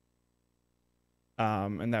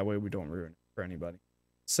 And that way we don't ruin it for anybody.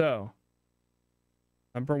 So,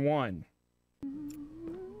 number 1,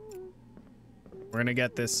 we're gonna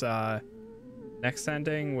get this next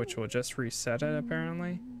ending, which will just reset it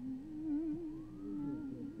apparently.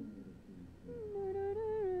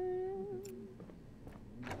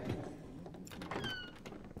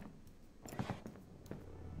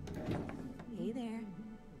 Hey there.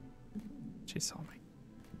 She saw me.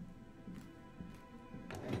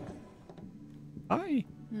 Hi.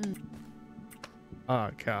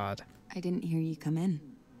 Oh God. I didn't hear you come in.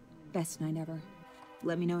 Best night ever.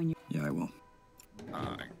 Let me know when you're... Yeah, I will.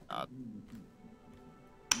 Oh my God.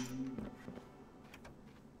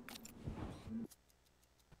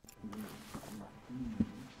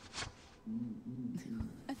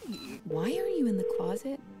 Why are you in the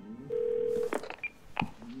closet?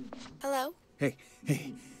 Hello? Hey,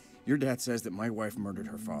 your dad says that my wife murdered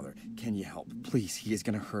her father. Can you help? Please, he is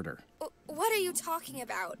gonna hurt her. What are you talking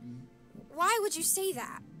about? Why would you say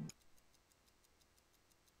that?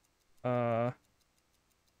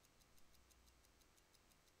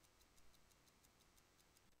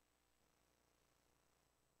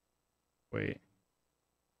 Wait.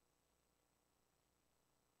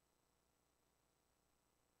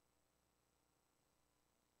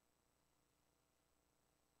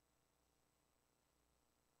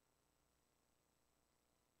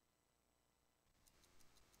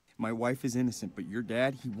 My wife is innocent, but your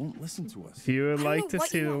dad, he won't listen to us. If you would like to what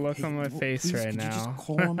see you the want. look on my face Please, right could now. you just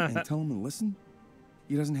call him and tell him to listen?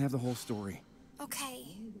 He doesn't have the whole story. Okay,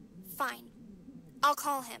 fine. I'll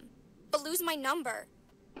call him, but lose my number.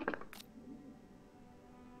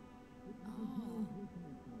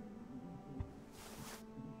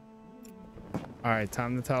 All right,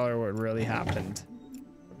 time to tell her what really happened.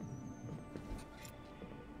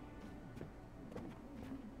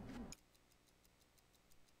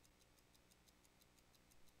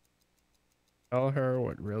 Tell her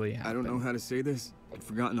what really happened. I don't know how to say this. I've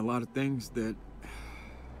forgotten a lot of things that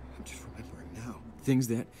I'm just remembering now. Things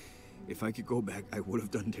that, if I could go back, I would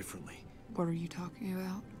have done differently. What are you talking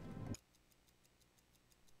about?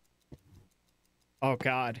 Oh,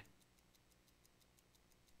 God.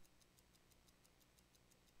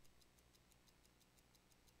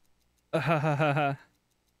 That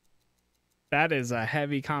is a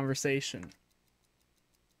heavy conversation.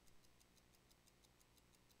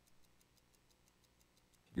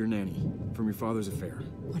 Your nanny, from your father's affair.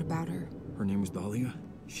 What about her? Her name was Dahlia.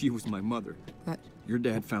 She was my mother. But Your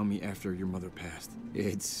dad found me after your mother passed.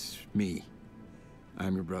 It's me.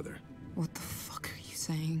 I'm your brother. what the fuck are you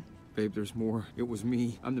saying? Babe, there's more. It was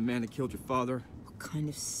me. I'm the man that killed your father. What kind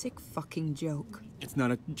of sick fucking joke? It's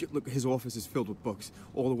not a... Look, his office is filled with books,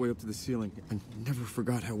 all the way up to the ceiling. I never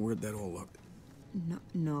forgot how weird that all looked.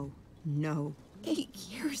 No. 8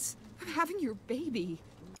 years. I'm having your baby.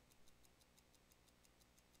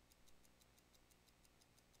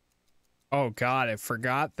 Oh, God, I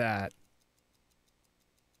forgot that.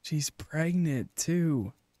 She's pregnant,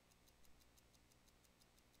 too.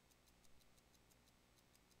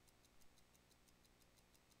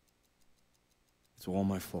 It's all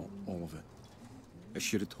my fault, all of it. I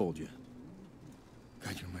should have told you.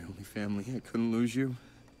 God, you're my only family. I couldn't lose you.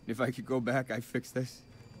 If I could go back, I'd fix this.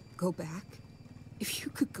 Go back? If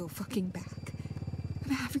you could go fucking back.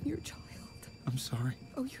 I'm having your child. I'm sorry.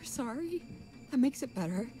 Oh, you're sorry? That makes it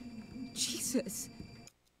better. Jesus.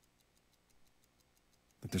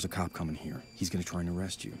 Look, there's a cop coming here. He's gonna try and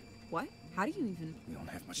arrest you. What? How do you even... We don't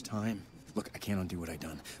have much time. Look, I can't undo what I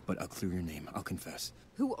done, but I'll clear your name. I'll confess.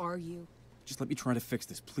 Who are you? Just let me try to fix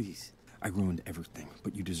this, please. I ruined everything,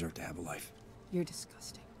 but you deserve to have a life. You're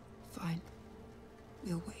disgusting. Fine.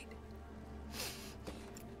 We'll wait.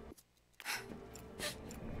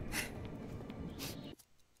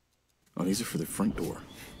 Oh, these are for the front door.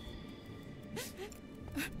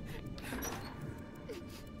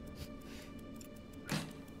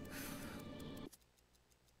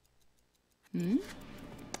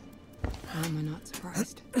 How am I not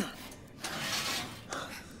surprised?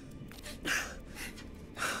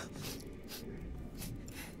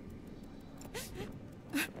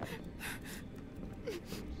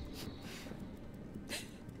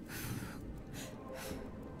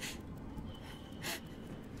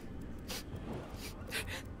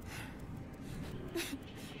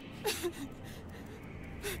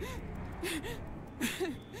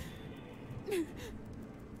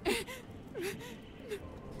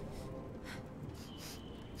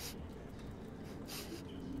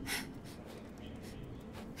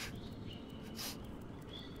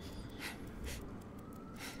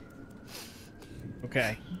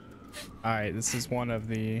 Okay. All right, this is one of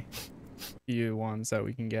the few ones that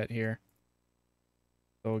we can get here.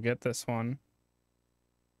 So we'll get this one.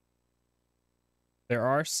 There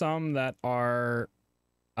are some that are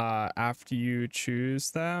after you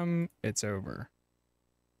choose them, it's over.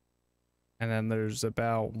 And then there's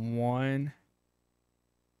about 1,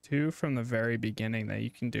 2 from the very beginning that you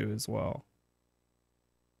can do as well.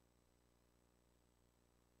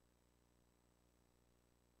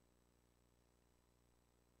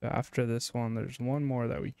 After this one, there's one more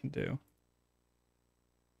that we can do.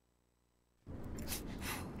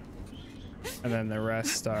 And then the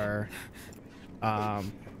rest are,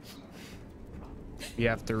 you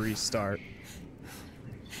have to restart.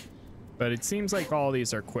 But it seems like all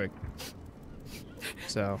these are quick.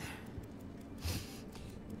 So.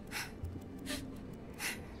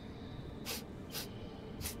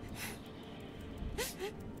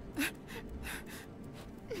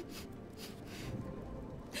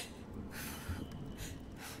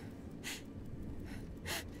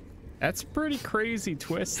 That's a pretty crazy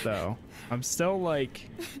twist, though. I'm still like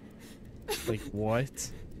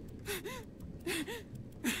what?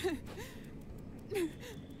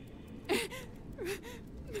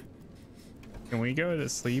 Can we go to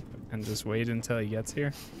sleep and just wait until he gets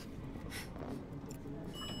here?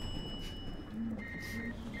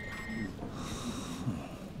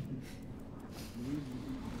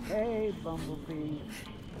 Hey, Bumblebee.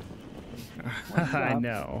 I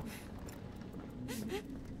know.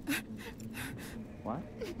 What?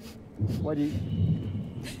 What do you...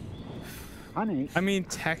 Honey... I mean,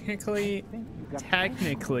 technically,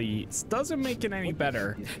 it doesn't make it any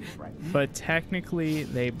better. But technically,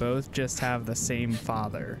 they both just have the same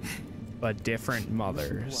father, but different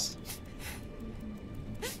mothers.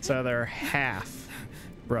 So they're half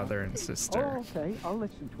brother and sister. Oh, okay. I'll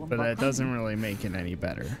listen to him. But that doesn't really make it any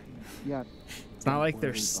better. Yeah. It's not like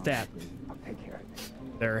they're step. I'll take care of this.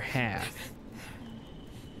 They're half.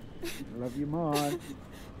 Love you more.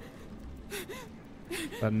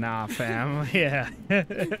 But nah, fam. Yeah.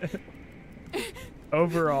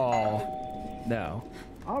 Overall, no.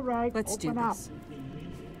 All right. Let's do open up. this.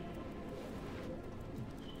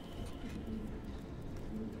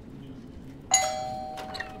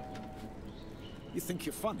 You think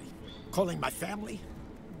you're funny? Calling my family?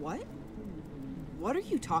 What? What are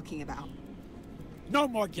you talking about? No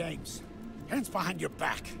more games. Hands behind your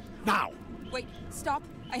back. Now! Wait, stop.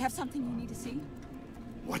 I have something you need to see.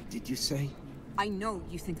 What did you say? I know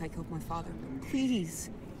you think I killed my father, but please,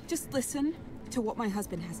 just listen to what my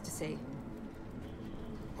husband has to say.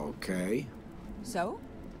 Okay. So?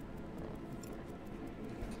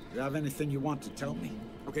 You have anything you want to tell me?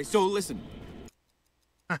 Okay, so listen.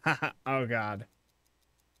 Oh, God.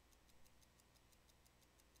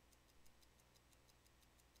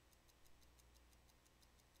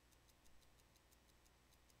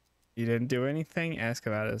 You didn't do anything? Ask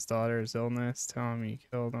about his daughter's illness. Tell him you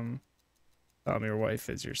killed him. Tell him your wife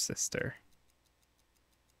is your sister.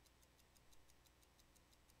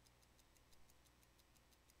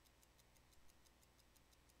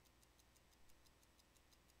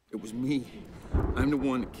 It was me. I'm the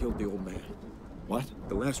one that killed the old man. What?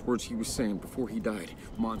 The last words he was saying before he died.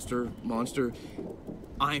 Monster, monster.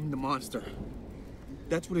 I'm the monster.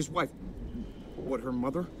 That's what his wife, what her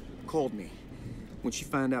mother, called me when she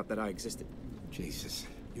found out that I existed. Jesus.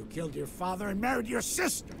 You killed your father and married your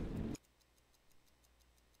sister!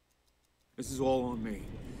 This is all on me.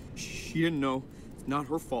 She didn't know. It's not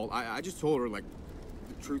her fault. I just told her, like,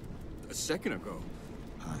 the truth a second ago.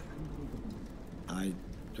 I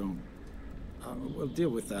don't... we'll deal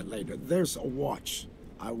with that later. There's a watch.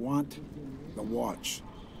 I want the watch.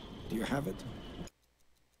 Do you have it?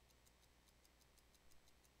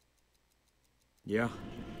 Yeah.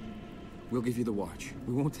 We'll give you the watch.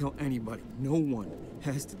 We won't tell anybody. No one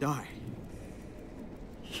has to die.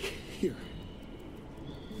 Here.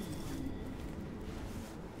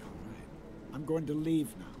 I'm going to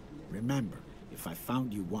leave now. Remember, if I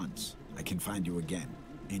found you once, I can find you again.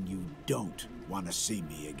 And you don't want to see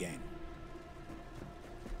me again.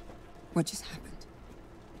 What just happened?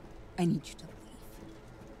 I need you to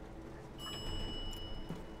leave.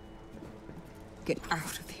 Get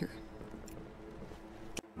out of here.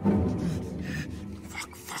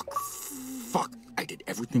 Fuck. I did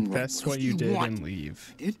everything right. That's what you did and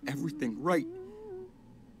leave. I did everything right.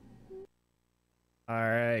 All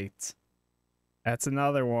right. That's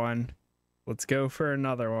another one. Let's go for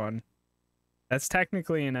another one. That's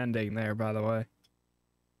technically an ending there, by the way.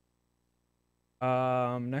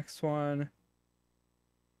 Next one.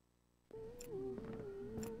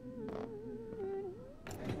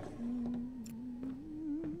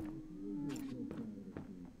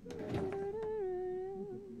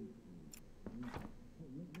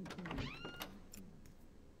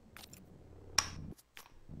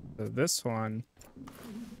 So this one,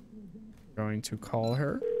 going to call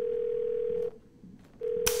her.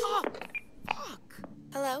 Oh, fuck.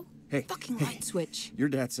 Hello? Hey, Fucking hey, light switch. Your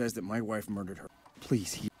dad says that my wife murdered her.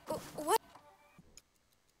 Please, What?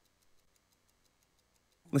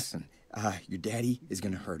 listen. Your daddy is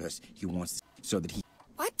gonna hurt us. He wants so that he.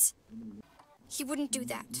 What? He wouldn't do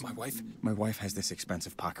that. My wife has this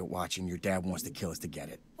expensive pocket watch, and your dad wants to kill us to get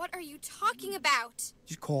it. What are you talking about?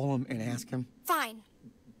 Just call him and ask him. Fine.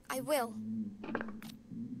 I will.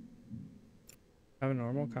 Have a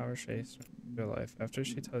normal conversation with your life after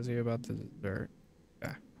she tells you about the dessert.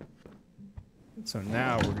 Yeah. So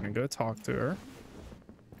now we're gonna go talk to her.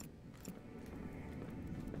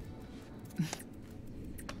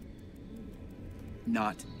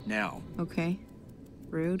 Not now. Okay.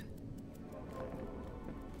 Rude.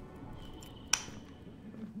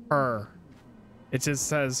 Her. It just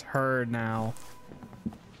says her now.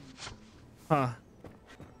 Huh.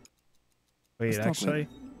 Wait, actually.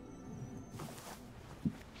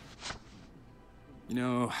 You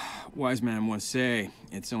know, wise man once say,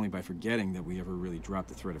 it's only by forgetting that we ever really drop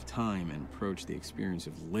the thread of time and approach the experience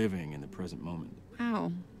of living in the present moment.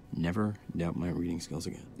 Wow. Never doubt my reading skills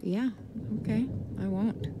again. Yeah. Okay. I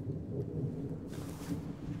won't.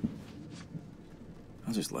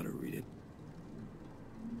 I'll just let her read it.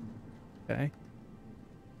 Okay.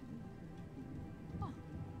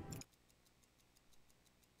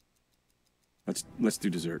 Let's do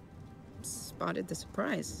dessert. Spotted the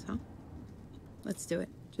surprise, huh? Let's do it.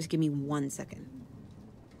 Just give me 1 second.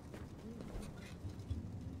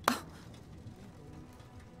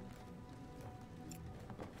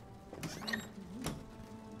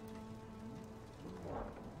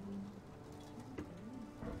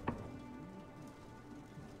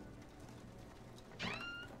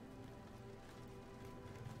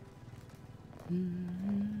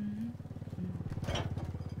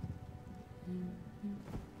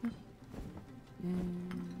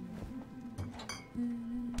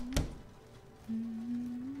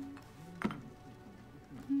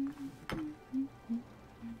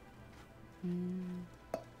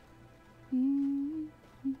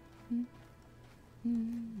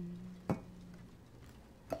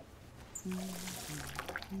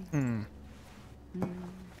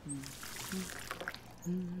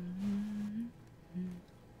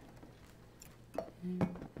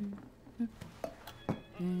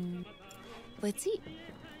 Let's eat.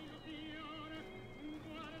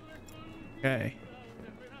 Okay,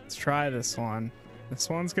 let's try this one. This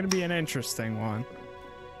one's gonna be an interesting one.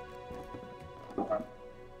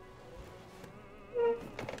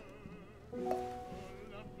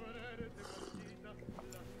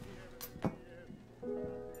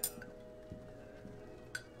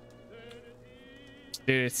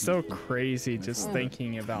 Dude, it's so crazy just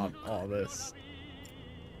thinking about all this.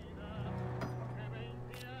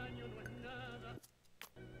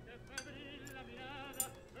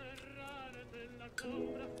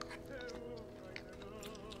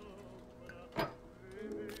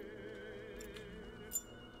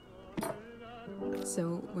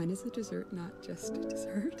 So, when is a dessert not just a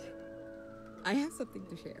dessert? I have something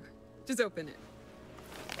to share. Just open it.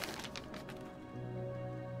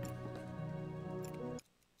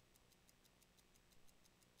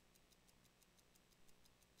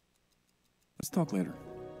 Let's talk later.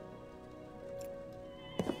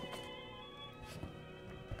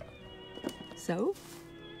 So?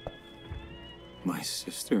 My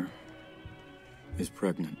sister is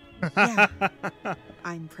pregnant. Yeah.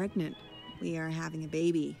 I'm pregnant. We are having a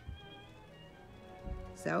baby.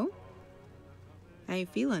 So? How you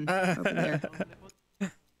feeling over there?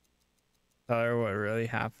 Tell her what really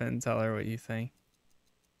happened. Tell her what you think.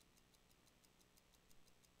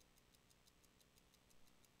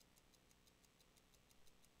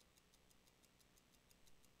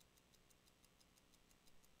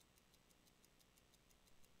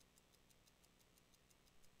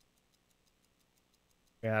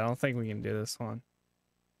 Yeah, I don't think we can do this one.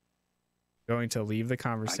 Going to leave the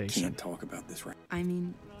conversation. I can't talk about this right. I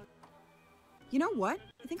mean, you know what?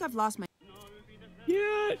 I think I've lost my...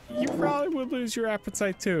 Yeah, you probably would lose your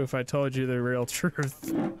appetite too if I told you the real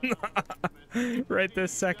truth right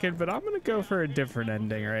this second, but I'm gonna go for a different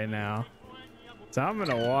ending right now. So I'm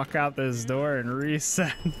gonna walk out this door and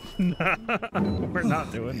reset. We're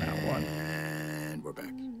not doing that one. And we're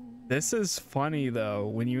back. This is funny though,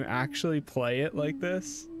 when you actually play it like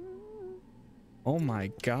this. Oh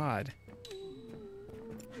my god.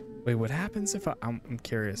 Wait, what happens if I'm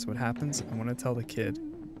curious. What happens? I want to tell the kid.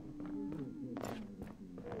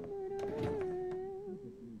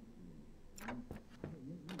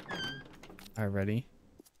 All right, ready?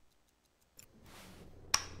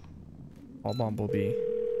 Call Bumblebee.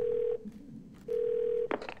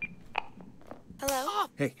 Hello?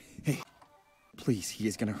 Hey, please, he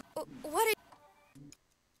is gonna... What are...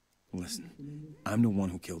 Listen, I'm the one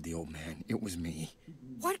who killed the old man. It was me.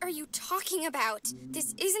 What are you talking about?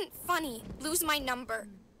 This isn't funny. Lose my number.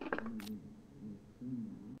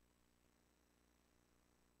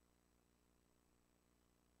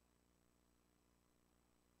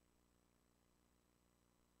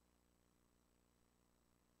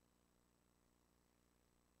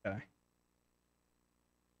 Okay.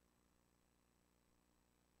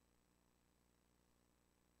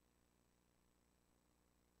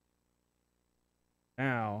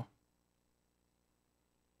 Now.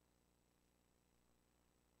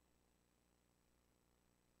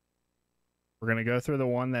 We're going to go through the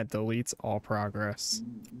one that deletes all progress.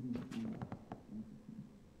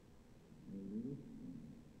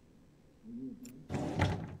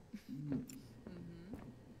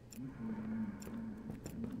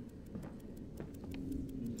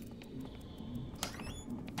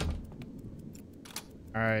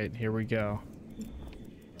 All right, here we go.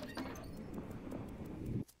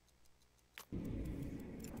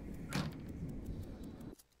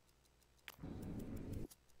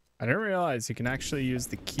 I didn't realize you can actually use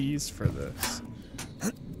the keys for this.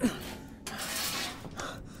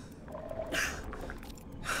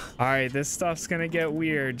 All right, this stuff's gonna get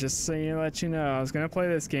weird, just so you let you know. I was gonna play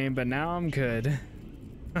this game, but now I'm good.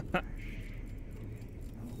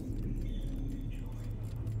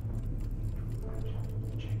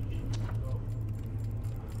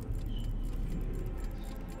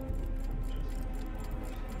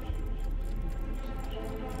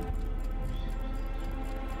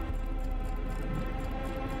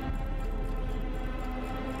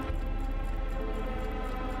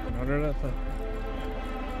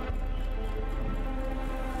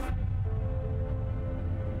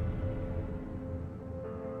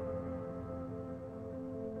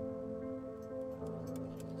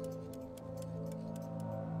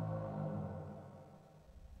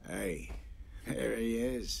 Hey, there he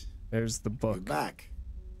is. There's the book. You're back.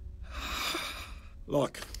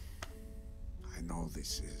 Look, I know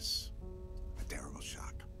this is a terrible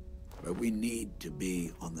shock, but we need to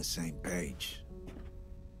be on the same page.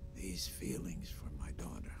 These feelings for my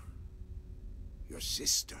daughter, your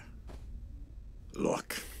sister.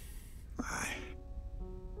 Look,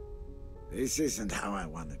 this isn't how I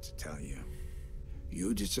wanted to tell you.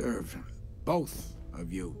 You deserve, both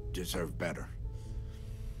of you deserve better.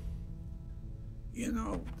 You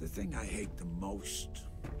know, the thing I hate the most,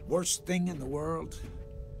 worst thing in the world,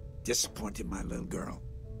 disappointing my little girl.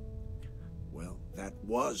 Well, that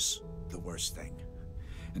was the worst thing.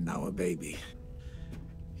 And now a baby.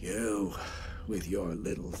 You, with your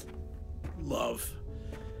little love.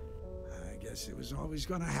 I guess it was always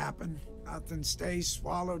gonna happen. Nothing stays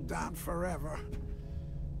swallowed down forever.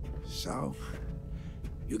 So,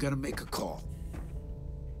 you gotta make a call.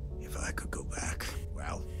 If I could go back,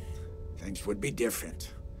 well, things would be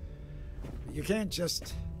different. You can't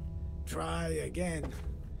just try again.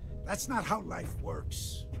 That's not how life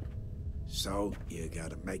works. So you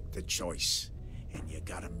gotta make the choice, and you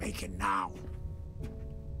gotta make it now.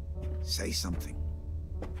 Say something.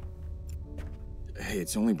 Hey,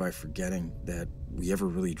 it's only by forgetting that we ever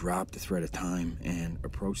really dropped the thread of time and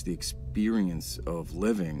approached the experience of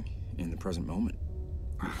living in the present moment.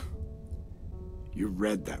 You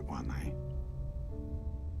read that one, eh?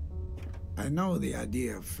 I know the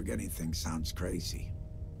idea of forgetting things sounds crazy,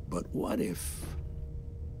 but what if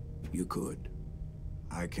you could?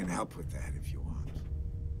 I can help with that if you want.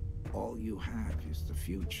 All you have is the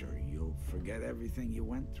future. You'll forget everything you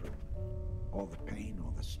went through. All the pain,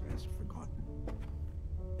 all the stress, forgotten.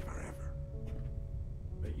 Forever.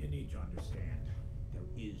 But you need to understand, there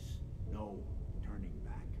is no turning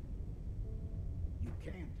back. You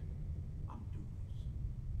can't undo this.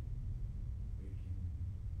 We can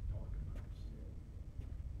talk about it still.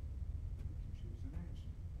 You can choose an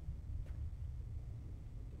action. You don't have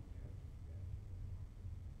to forget.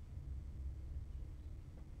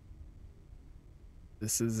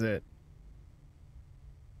 This is it.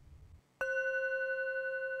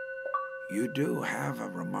 You do have a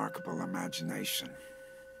remarkable imagination,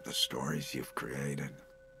 the stories you've created.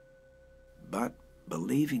 But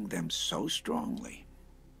believing them so strongly,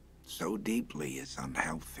 so deeply is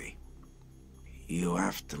unhealthy. You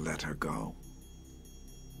have to let her go.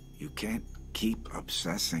 You can't keep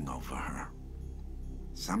obsessing over her.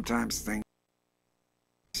 Sometimes things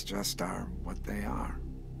just are what they are.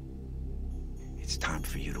 It's time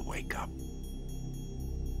for you to wake up.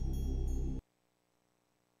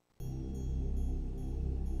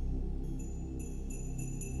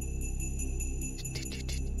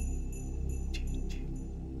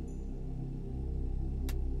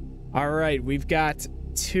 All right, we've got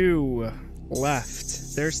 2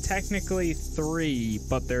 left. There's technically 3,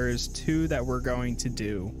 but there's 2 that we're going to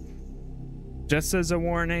do. Just as a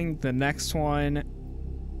warning, the next one,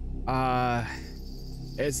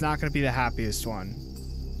 it's not going to be the happiest one.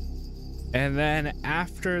 And then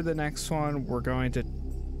after the next one, we're going to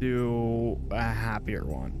do a happier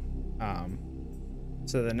one.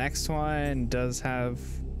 So the next one does have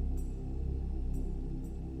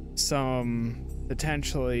some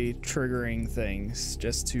potentially triggering things,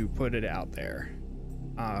 just to put it out there.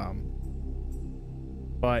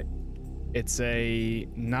 But it's a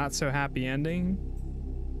not so happy ending,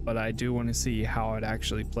 but I do want to see how it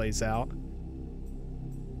actually plays out.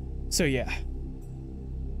 So yeah,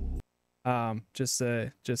 just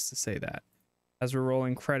to say that. As we're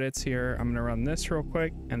rolling credits here, I'm gonna run this real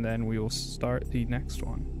quick, and then we will start the next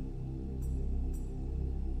one.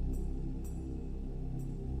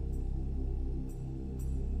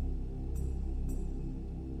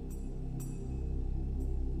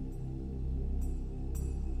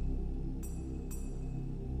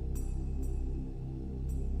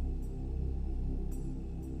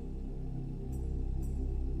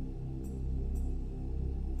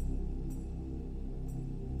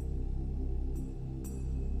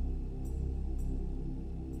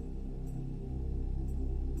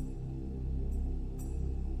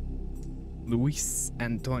 Luís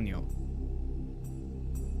António.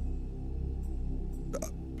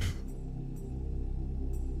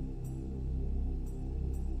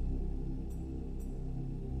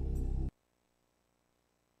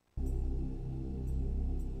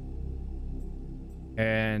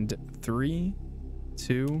 And 3,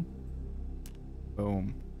 2,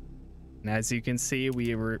 boom. And as you can see,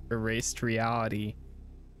 we erased reality.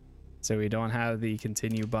 So we don't have the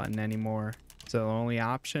continue button anymore. So the only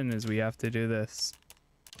option is we have to do this.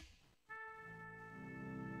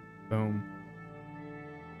 Boom.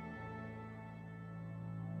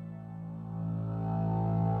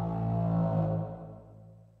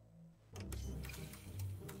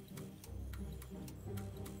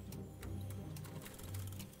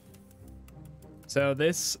 So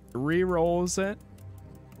this re-rolls it,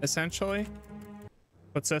 essentially.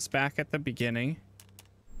 Puts us back at the beginning.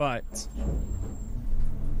 But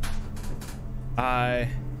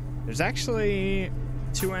there's actually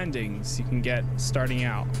 2 endings you can get starting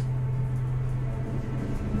out.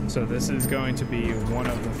 So this is going to be one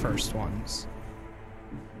of the first ones.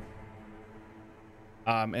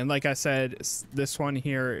 And like I said, this one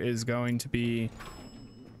here is going to be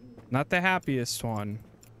not the happiest one.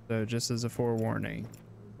 So just as a forewarning,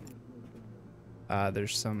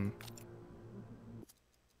 there's some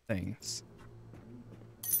things.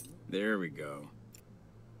 There we go.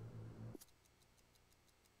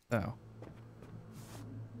 So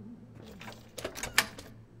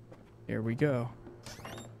here we go.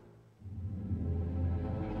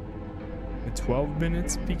 The 12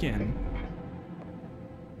 minutes begin.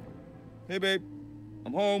 Hey, babe.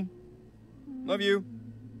 I'm home. Love you.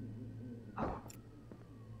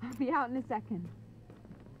 I'll be out in a second.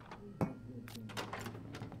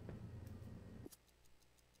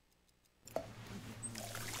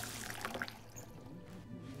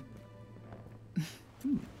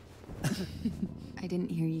 I didn't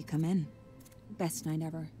hear you come in. Best night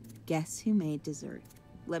ever. Guess who made dessert?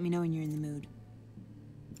 Let me know when you're in the mood.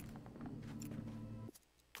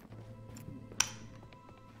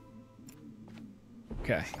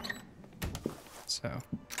 Okay. So,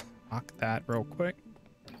 lock that real quick.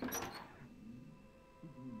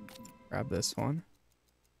 Grab this one.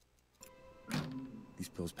 These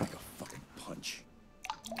pills pack a fucking punch.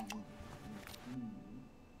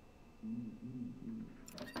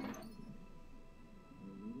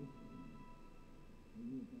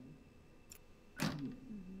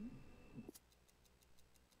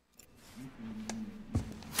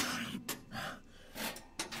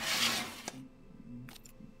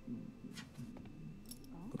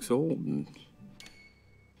 Looks old and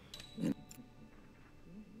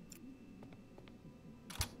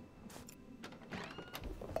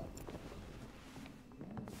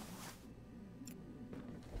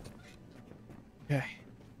Okay.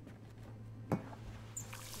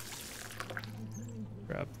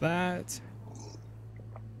 Grab that.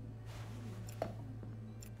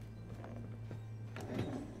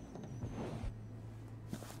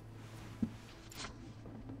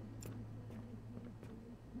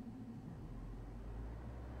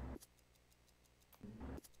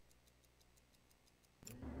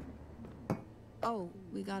 Oh,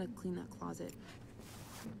 we gotta clean that closet.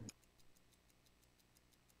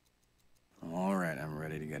 all right, I'm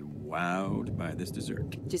ready to get wowed by this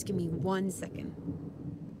dessert. Just give me 1 second.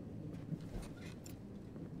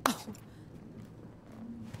 Oh.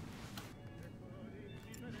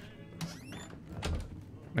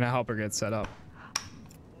 I'm gonna help her get set up.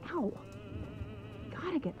 Ow.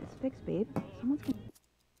 Gotta get this fixed, babe. Someone's gonna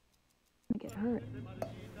get hurt.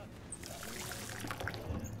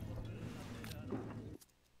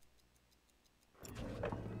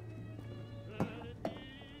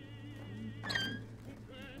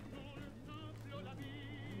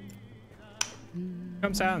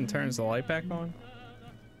 Comes out and turns the light back on.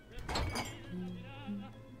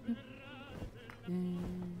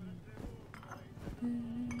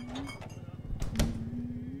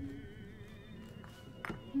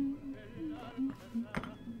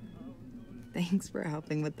 Thanks for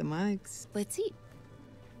helping with the mics. Let's eat.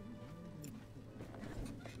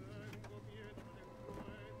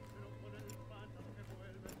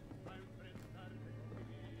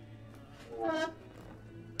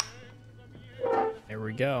 There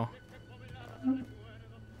we go.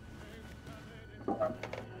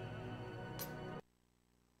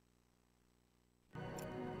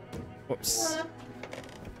 Whoops.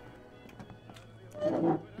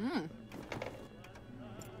 Mm.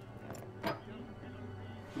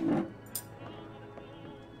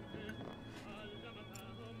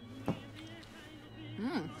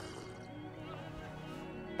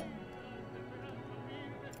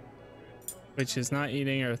 But she's not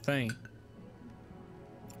eating her thing.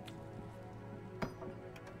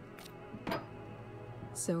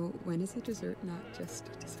 So, when is a dessert not just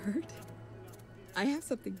a dessert? I have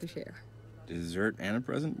something to share. Dessert and a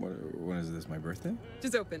present? When is this, my birthday?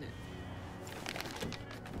 Just open it.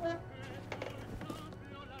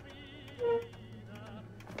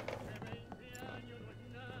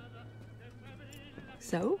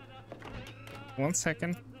 So? 1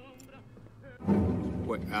 second.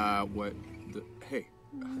 What, hey.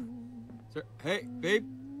 Sir, hey, babe.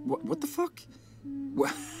 What the fuck?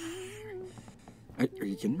 What? Are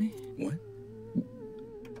you kidding me? What?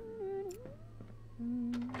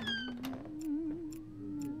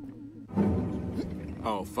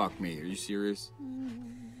 Oh, fuck me. Are you serious?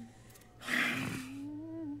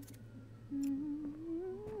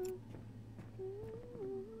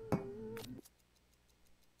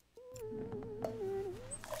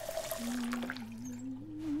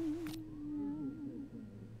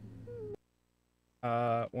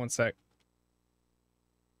 One sec.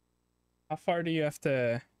 How far do you have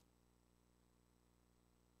to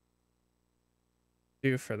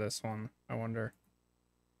do for this one? I wonder.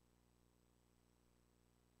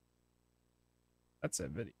 That's a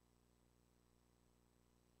video.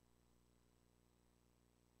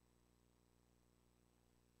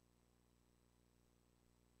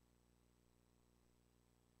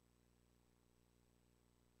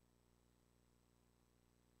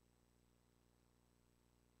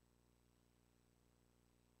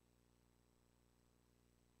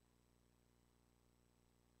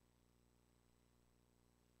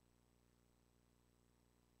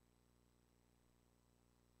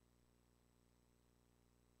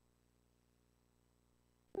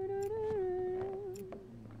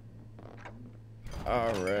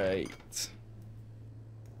 All right.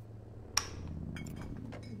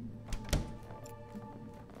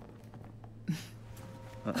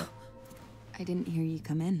 I didn't hear you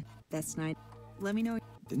come in. That's night. Let me know.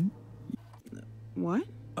 Didn't? What?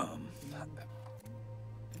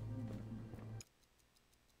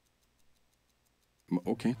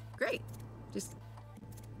 Okay. Great. Just...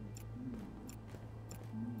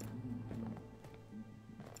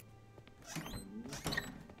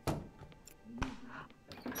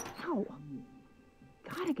 Ow!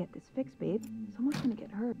 Gotta get this fixed, babe. Someone's gonna get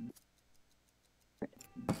hurt.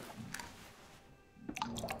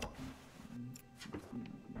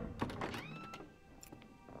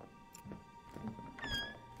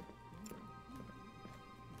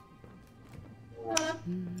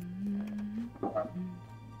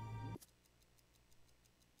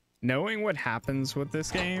 Knowing what happens with this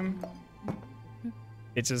game,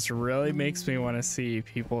 it just really makes me want to see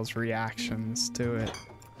people's reactions to it.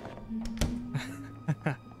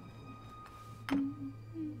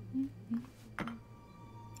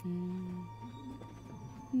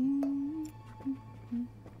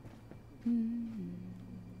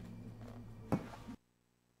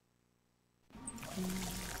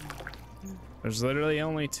 There's literally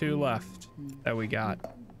only 2 left that we got.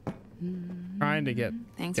 Trying to get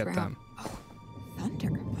them. Oh,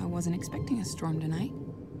 thunder. I wasn't expecting a storm tonight.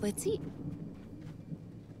 Let's eat.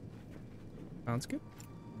 Sounds good.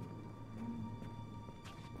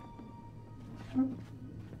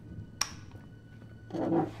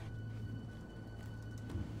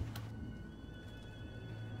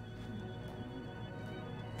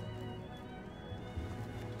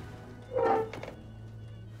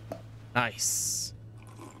 Nice.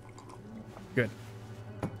 Good.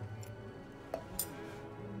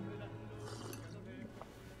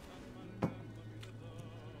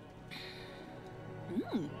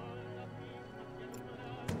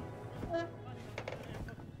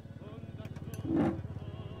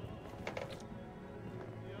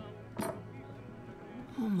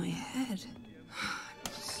 Oh, my head.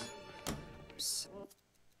 I'm so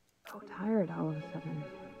tired all of a sudden.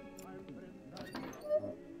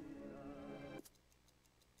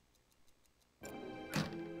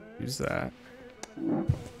 Use that.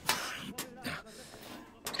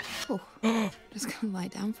 Oh, just gonna lie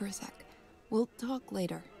down for a sec. We'll talk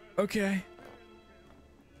later. Okay.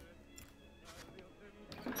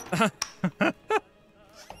 How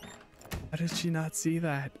did she not see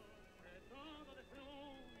that?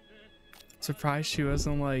 Surprised she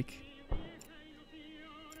wasn't like...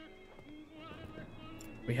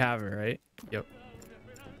 We have her, right? Yep.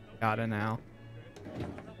 Got it now.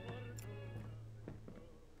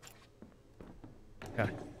 Okay.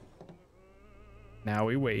 Now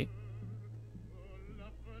we wait.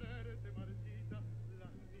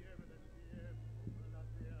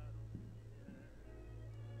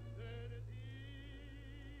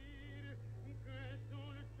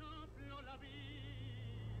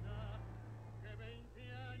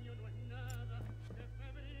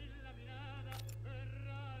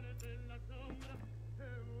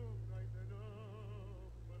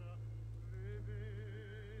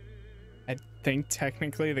 think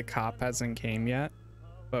technically the cop hasn't came yet,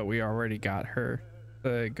 but we already got her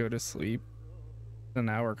to go to sleep. So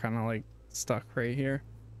now we're kind of like stuck right here.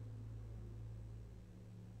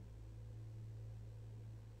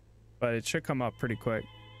 But it should come up pretty quick.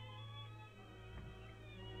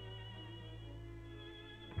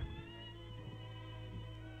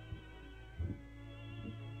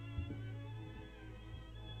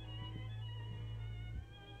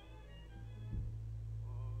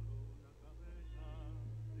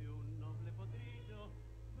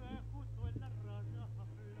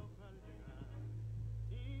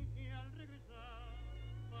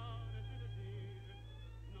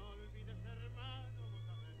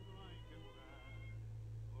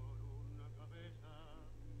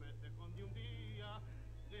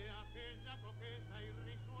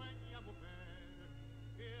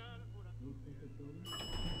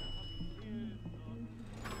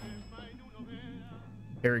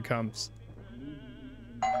 Here he comes.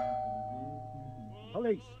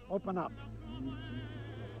 Police, open up.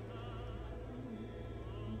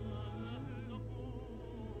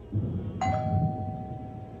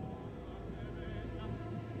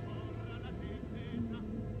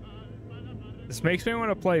 This makes me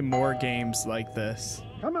want to play more games like this.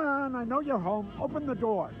 Come on, I know you're home. Open the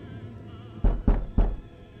door.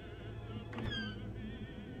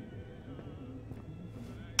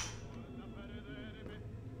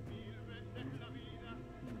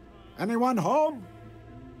 Anyone home?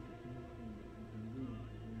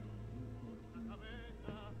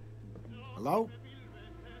 Hello?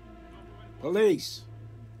 Police,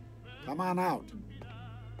 come on out.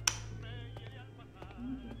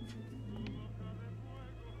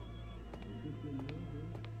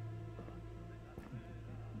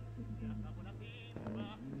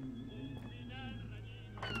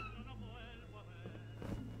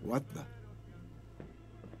 What the?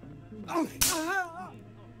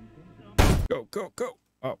 Go, go, go.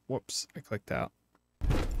 Oh, whoops. I clicked out.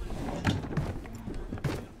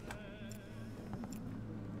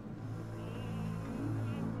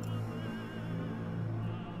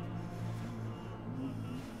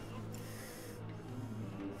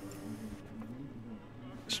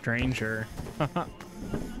 Stranger.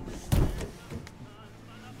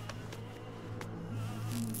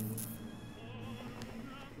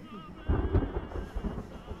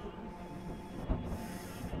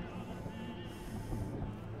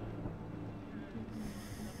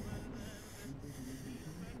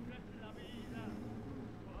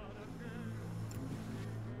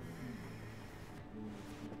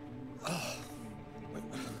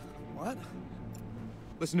 What?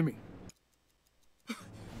 Listen to me.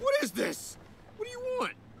 What is this? What do you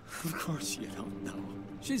want? Of course you don't know.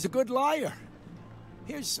 She's a good liar.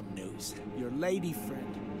 Here's some news. Your lady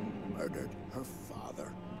friend murdered her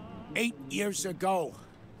father 8 years ago.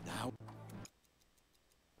 Now...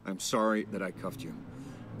 I'm sorry that I cuffed you,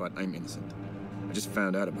 but I'm innocent. I just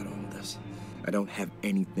found out about all of this. I don't have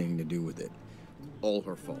anything to do with it. All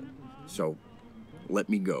her fault. So, let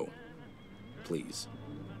me go. Please.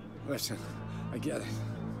 Listen, I get it.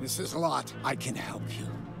 This is a lot. I can help you.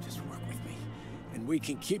 Just work with me, and we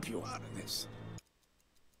can keep you out of this.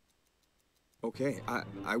 Okay,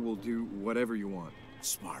 I will do whatever you want.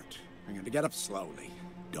 Smart. I'm going to get up slowly.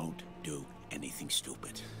 Don't do anything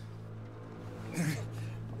stupid.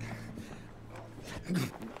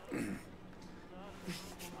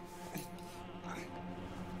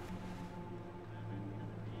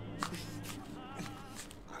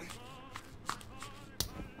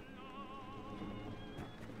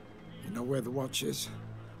 You know where the watch is?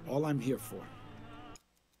 All I'm here for.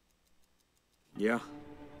 Yeah?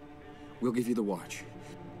 We'll give you the watch.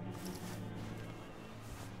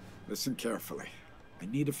 Listen carefully. I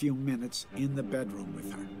need a few minutes in the bedroom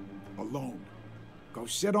with her. Alone. Go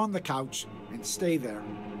sit on the couch and stay there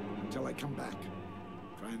until I come back.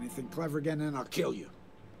 Try anything clever again and I'll kill you.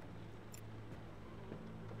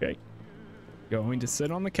 Okay. Going to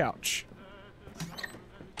sit on the couch.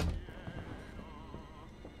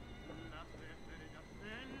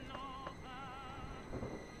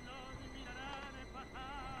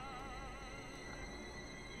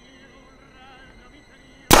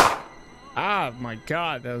 Ah, my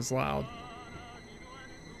God, that was loud.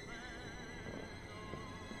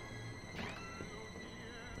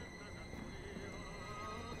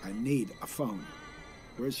 I need a phone.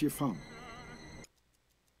 Where's your phone?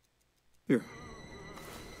 Here.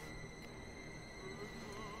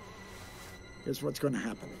 Here's what's going to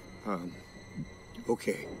happen.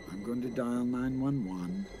 Okay. I'm going to dial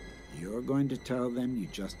 911. You're going to tell them you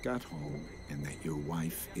just got home and that your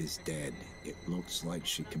wife is dead. It looks like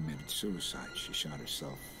she committed suicide. She shot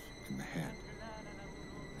herself in the head.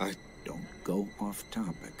 Don't go off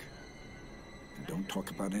topic. And don't talk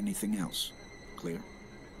about anything else. Clear?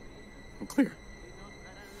 I'm clear.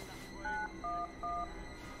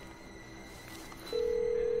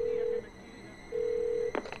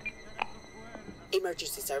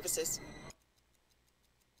 Emergency services.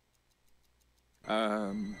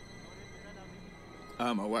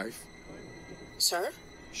 My wife. Sir?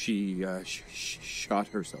 She shot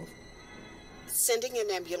herself. Sending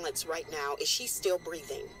an ambulance right now. Is she still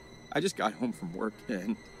breathing? I just got home from work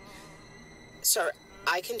and... Sir,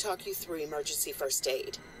 I can talk you through emergency first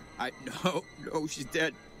aid. No, she's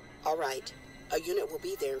dead. All right. A unit will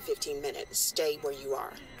be there in 15 minutes. Stay where you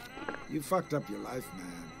are. You fucked up your life,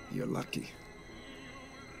 man. You're lucky.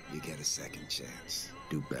 You get a second chance.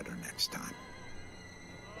 Do better next time.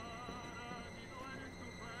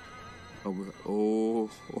 Oh,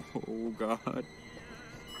 God.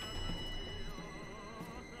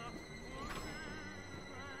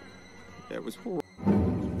 That was horrible.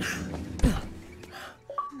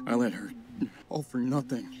 I let her all for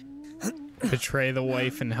nothing. Betray the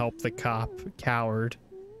wife and help the cop. Coward.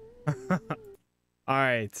 All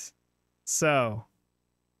right. So.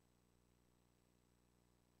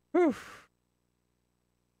 Whew.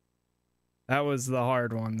 That was the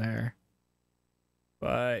hard one there.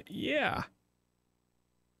 But yeah.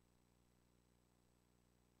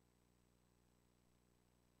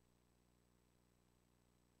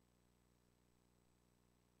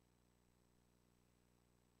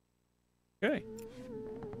 Okay.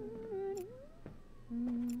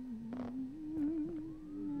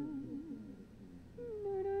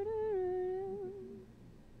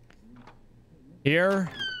 Here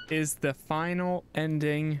is the final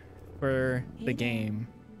ending for the game,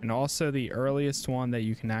 and also the earliest one that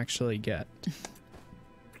you can actually get.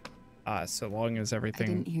 So long as everything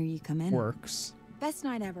I didn't hear you come in. Works. Best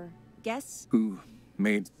night ever. Guess? Who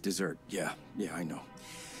made dessert? Yeah, I know.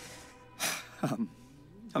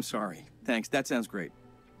 I'm sorry. Thanks. That sounds great.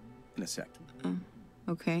 In a sec.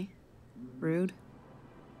 Okay. Rude.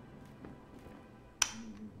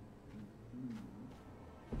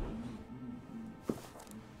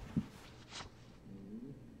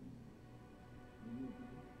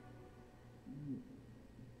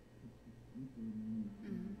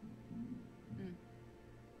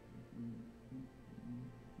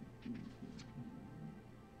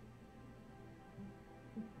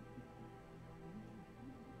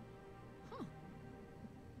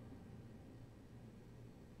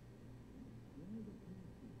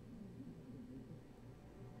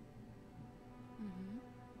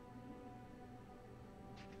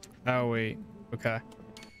 Oh, wait. Okay.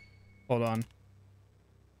 Hold on.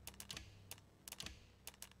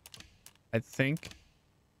 I think.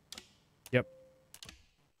 Yep.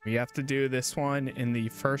 We have to do this one in the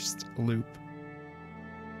first loop.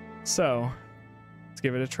 So, let's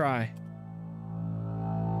give it a try.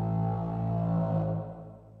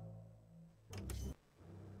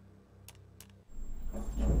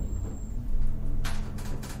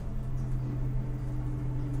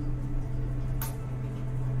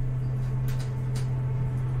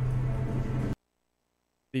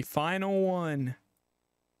 The final one.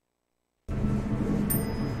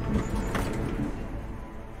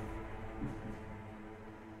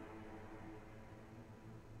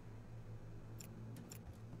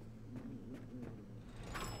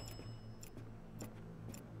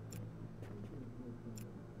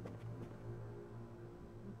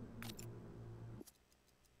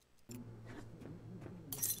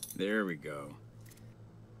 There we go.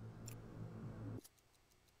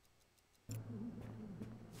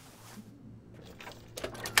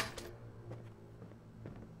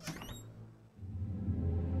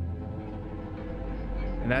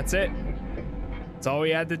 And that's it. That's all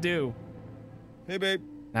we had to do. Hey, babe.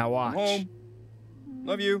 Now watch. I'm home.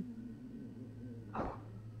 Love you.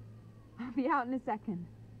 I'll be out in a second.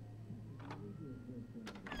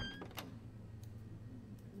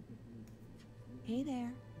 Hey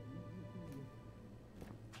there.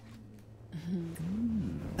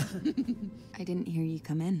 I didn't hear you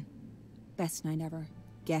come in. Best night ever.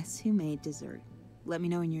 Guess who made dessert? Let me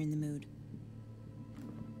know when you're in the mood.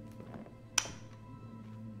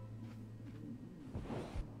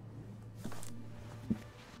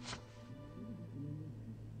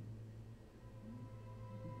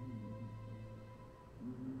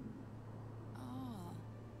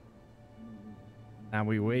 Now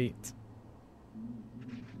we wait.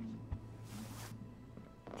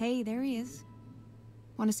 Hey, there he is.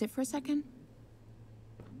 Want to sit for a second?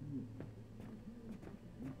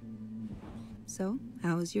 So,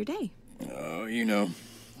 how was your day? Oh, you know.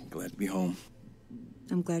 Glad to be home.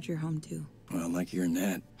 I'm glad you're home too. Well, I like hearing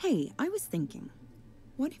that. Hey, I was thinking,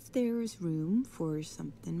 what if there's room for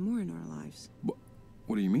something more in our lives?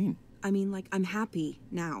 What do you mean? I mean, like, I'm happy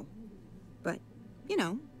now. But, you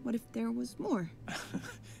know, what if there was more?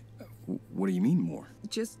 What do you mean more?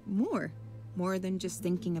 Just more. More than just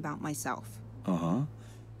thinking about myself. Uh-huh.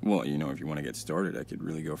 Well, you know, if you want to get started, I could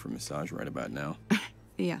really go for a massage right about now.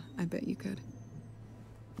 Yeah, I bet you could.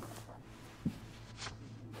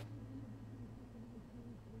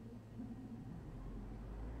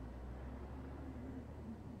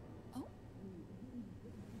 Oh.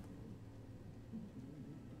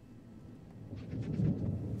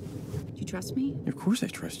 Do you trust me? Of course I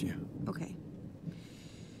trust you. Okay.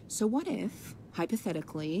 So what if,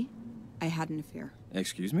 hypothetically, I had an affair?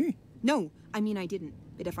 Excuse me? No, I mean I didn't.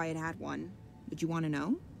 But if I had had one, would you want to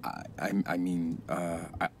know? I mean, I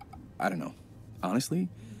don't know. Honestly,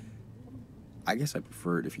 I guess I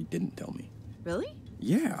prefer it if you didn't tell me. Really?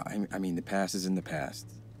 Yeah, I mean, the past is in the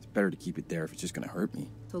past. It's better to keep it there if it's just gonna hurt me.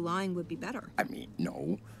 So lying would be better. I mean,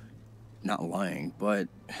 no, not lying, but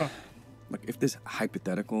look, if this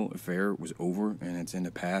hypothetical affair was over and it's in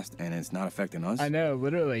the past and it's not affecting us. I know,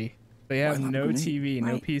 literally. They have no TV,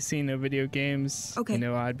 no Right. PC, no video games. Okay. You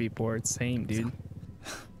know, I'd be bored. Same, dude.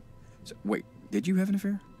 So, wait, did you have an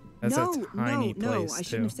affair? That's no, a tiny no, place, I too.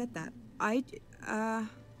 shouldn't have said that.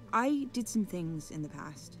 I did some things in the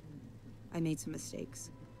past. I made some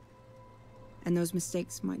mistakes. And those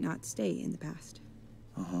mistakes might not stay in the past.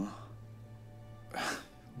 Uh-huh.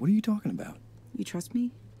 What are you talking about? You trust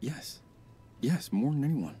me? Yes. Yes, more than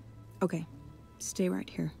anyone. Okay. Stay right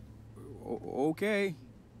here. Okay.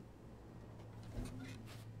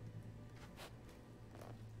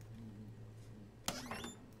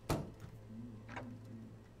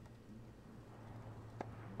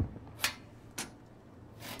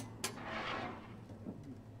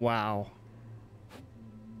 Wow.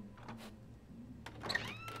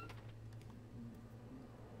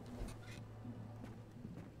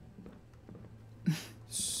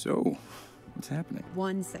 So, what's happening?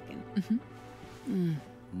 1 second.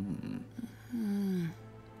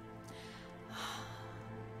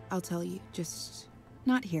 I'll tell you, just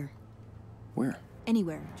not here. Where?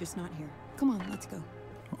 Anywhere, just not here. Come on, let's go.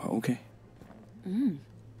 Okay.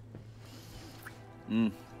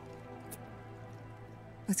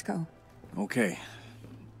 Let's go. Okay.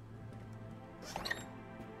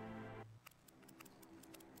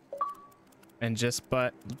 And just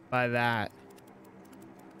by that,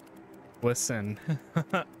 listen,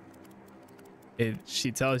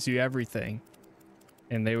 she tells you everything,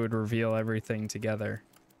 and they would reveal everything together.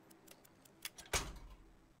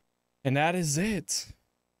 And that is it.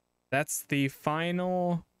 That's the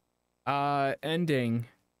final ending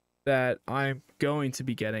that I'm going to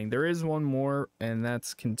be getting. There is one more, and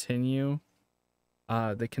that's continue.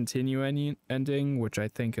 The continue ending, which I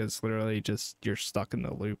think is literally just you're stuck in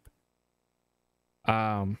the loop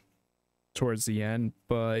towards the end.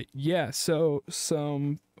 But yeah, so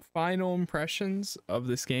some final impressions of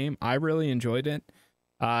this game. I really enjoyed it.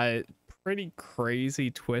 Pretty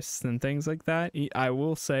crazy twists and things like that. I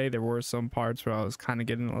will say there were some parts where I was kind of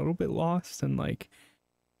getting a little bit lost and like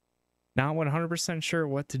not 100% sure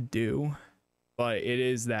what to do, but it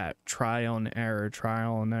is that trial and error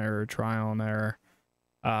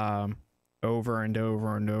over and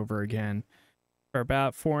over and over again for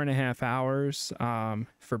about 4.5 hours.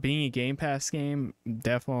 For being a Game Pass game,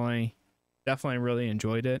 definitely really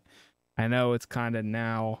enjoyed it. I know it's kind of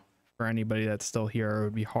now, for anybody that's still here, it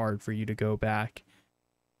would be hard for you to go back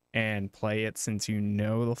and play it since you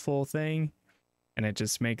know the full thing, and it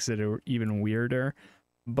just makes it even weirder.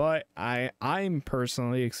 But I'm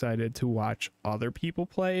personally excited to watch other people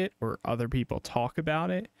play it or other people talk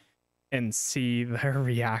about it and see their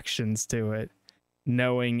reactions to it,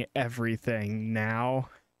 knowing everything now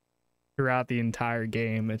throughout the entire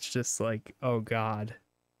game. It's just like, oh god,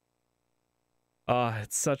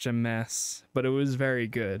 it's such a mess, but it was very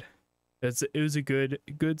good. It was a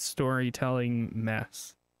good storytelling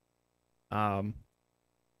mess. And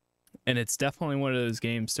it's definitely one of those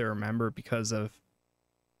games to remember because of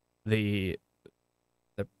the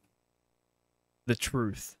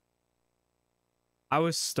truth. I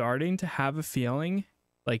was starting to have a feeling,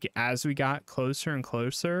 like as we got closer and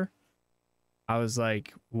closer, I was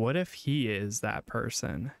like, what if he is that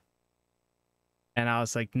person? And I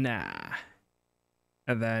was like, nah.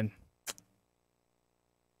 And then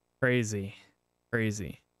crazy.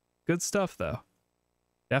 Good stuff though.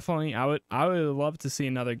 Definitely, I would love to see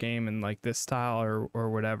another game in like this style or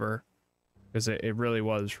whatever, because it really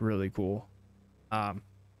was really cool.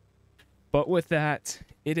 But with that,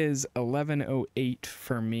 it is 11:08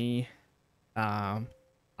 for me. I'm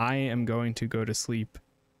I am going to go to sleep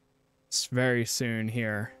very soon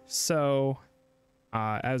here. So,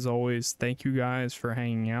 as always, thank you guys for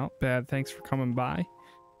hanging out. Bad, thanks for coming by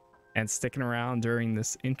and sticking around during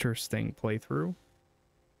this interesting playthrough.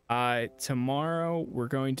 Tomorrow we're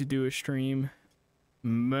going to do a stream.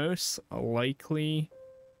 Most likely,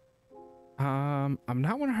 I'm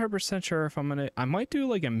not 100% sure if I might do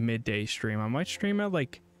like a midday stream. I might stream at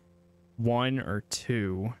like 1 or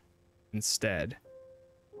 2 instead.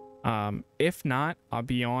 If not, I'll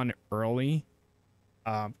be on early,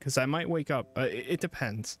 because I might wake up. It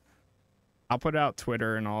depends. I'll put out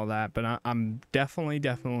Twitter and all that, but I'm definitely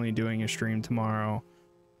doing a stream tomorrow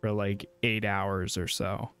for like 8 hours or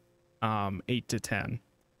so, 8 to 10.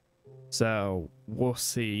 So we'll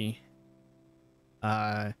see.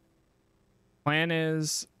 Plan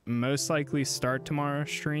is most likely start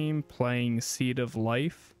tomorrow's stream playing Seed of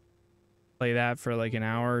Life. Play that for like an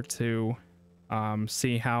hour or two.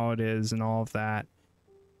 See how it is and all of that.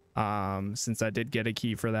 Since I did get a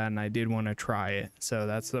key for that and I did want to try it. So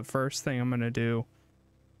that's the first thing I'm going to do.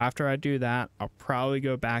 After I do that, I'll probably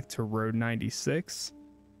go back to Road 96.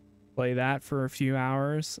 Play that for a few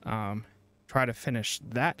hours. Try to finish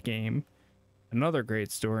that game. Another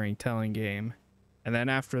great storytelling game. And then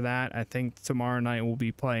after that, I think tomorrow night we'll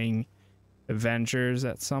be playing Avengers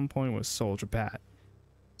at some point with Soldier Pat.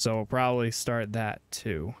 So we'll probably start that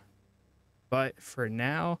too. But for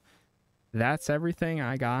now, that's everything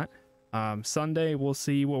I got. Sunday, we'll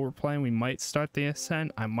see what we're playing. We might start the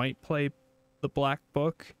Ascent. I might play the Black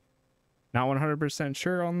Book. Not 100%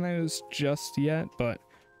 sure on those just yet, but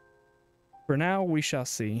for now, we shall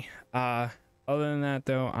see. Other than that,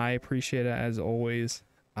 though, I appreciate it as always.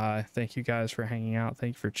 Thank you guys for hanging out.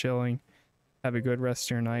 Thank you for chilling. Have a good rest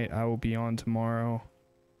of your night. I will be on tomorrow.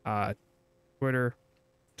 Twitter,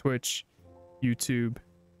 Twitch, YouTube,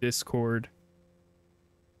 Discord.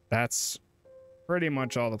 That's pretty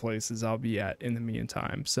much all the places I'll be at in the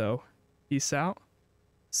meantime. So, peace out.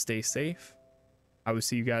 Stay safe. I will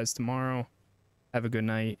see you guys tomorrow. Have a good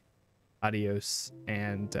night. Adios.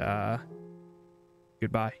 And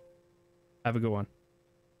goodbye. Have a good one.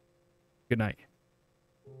 Good night.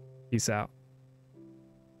 Peace out.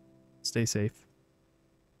 Stay safe.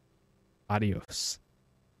 Adios.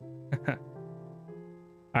 All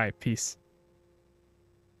right, peace.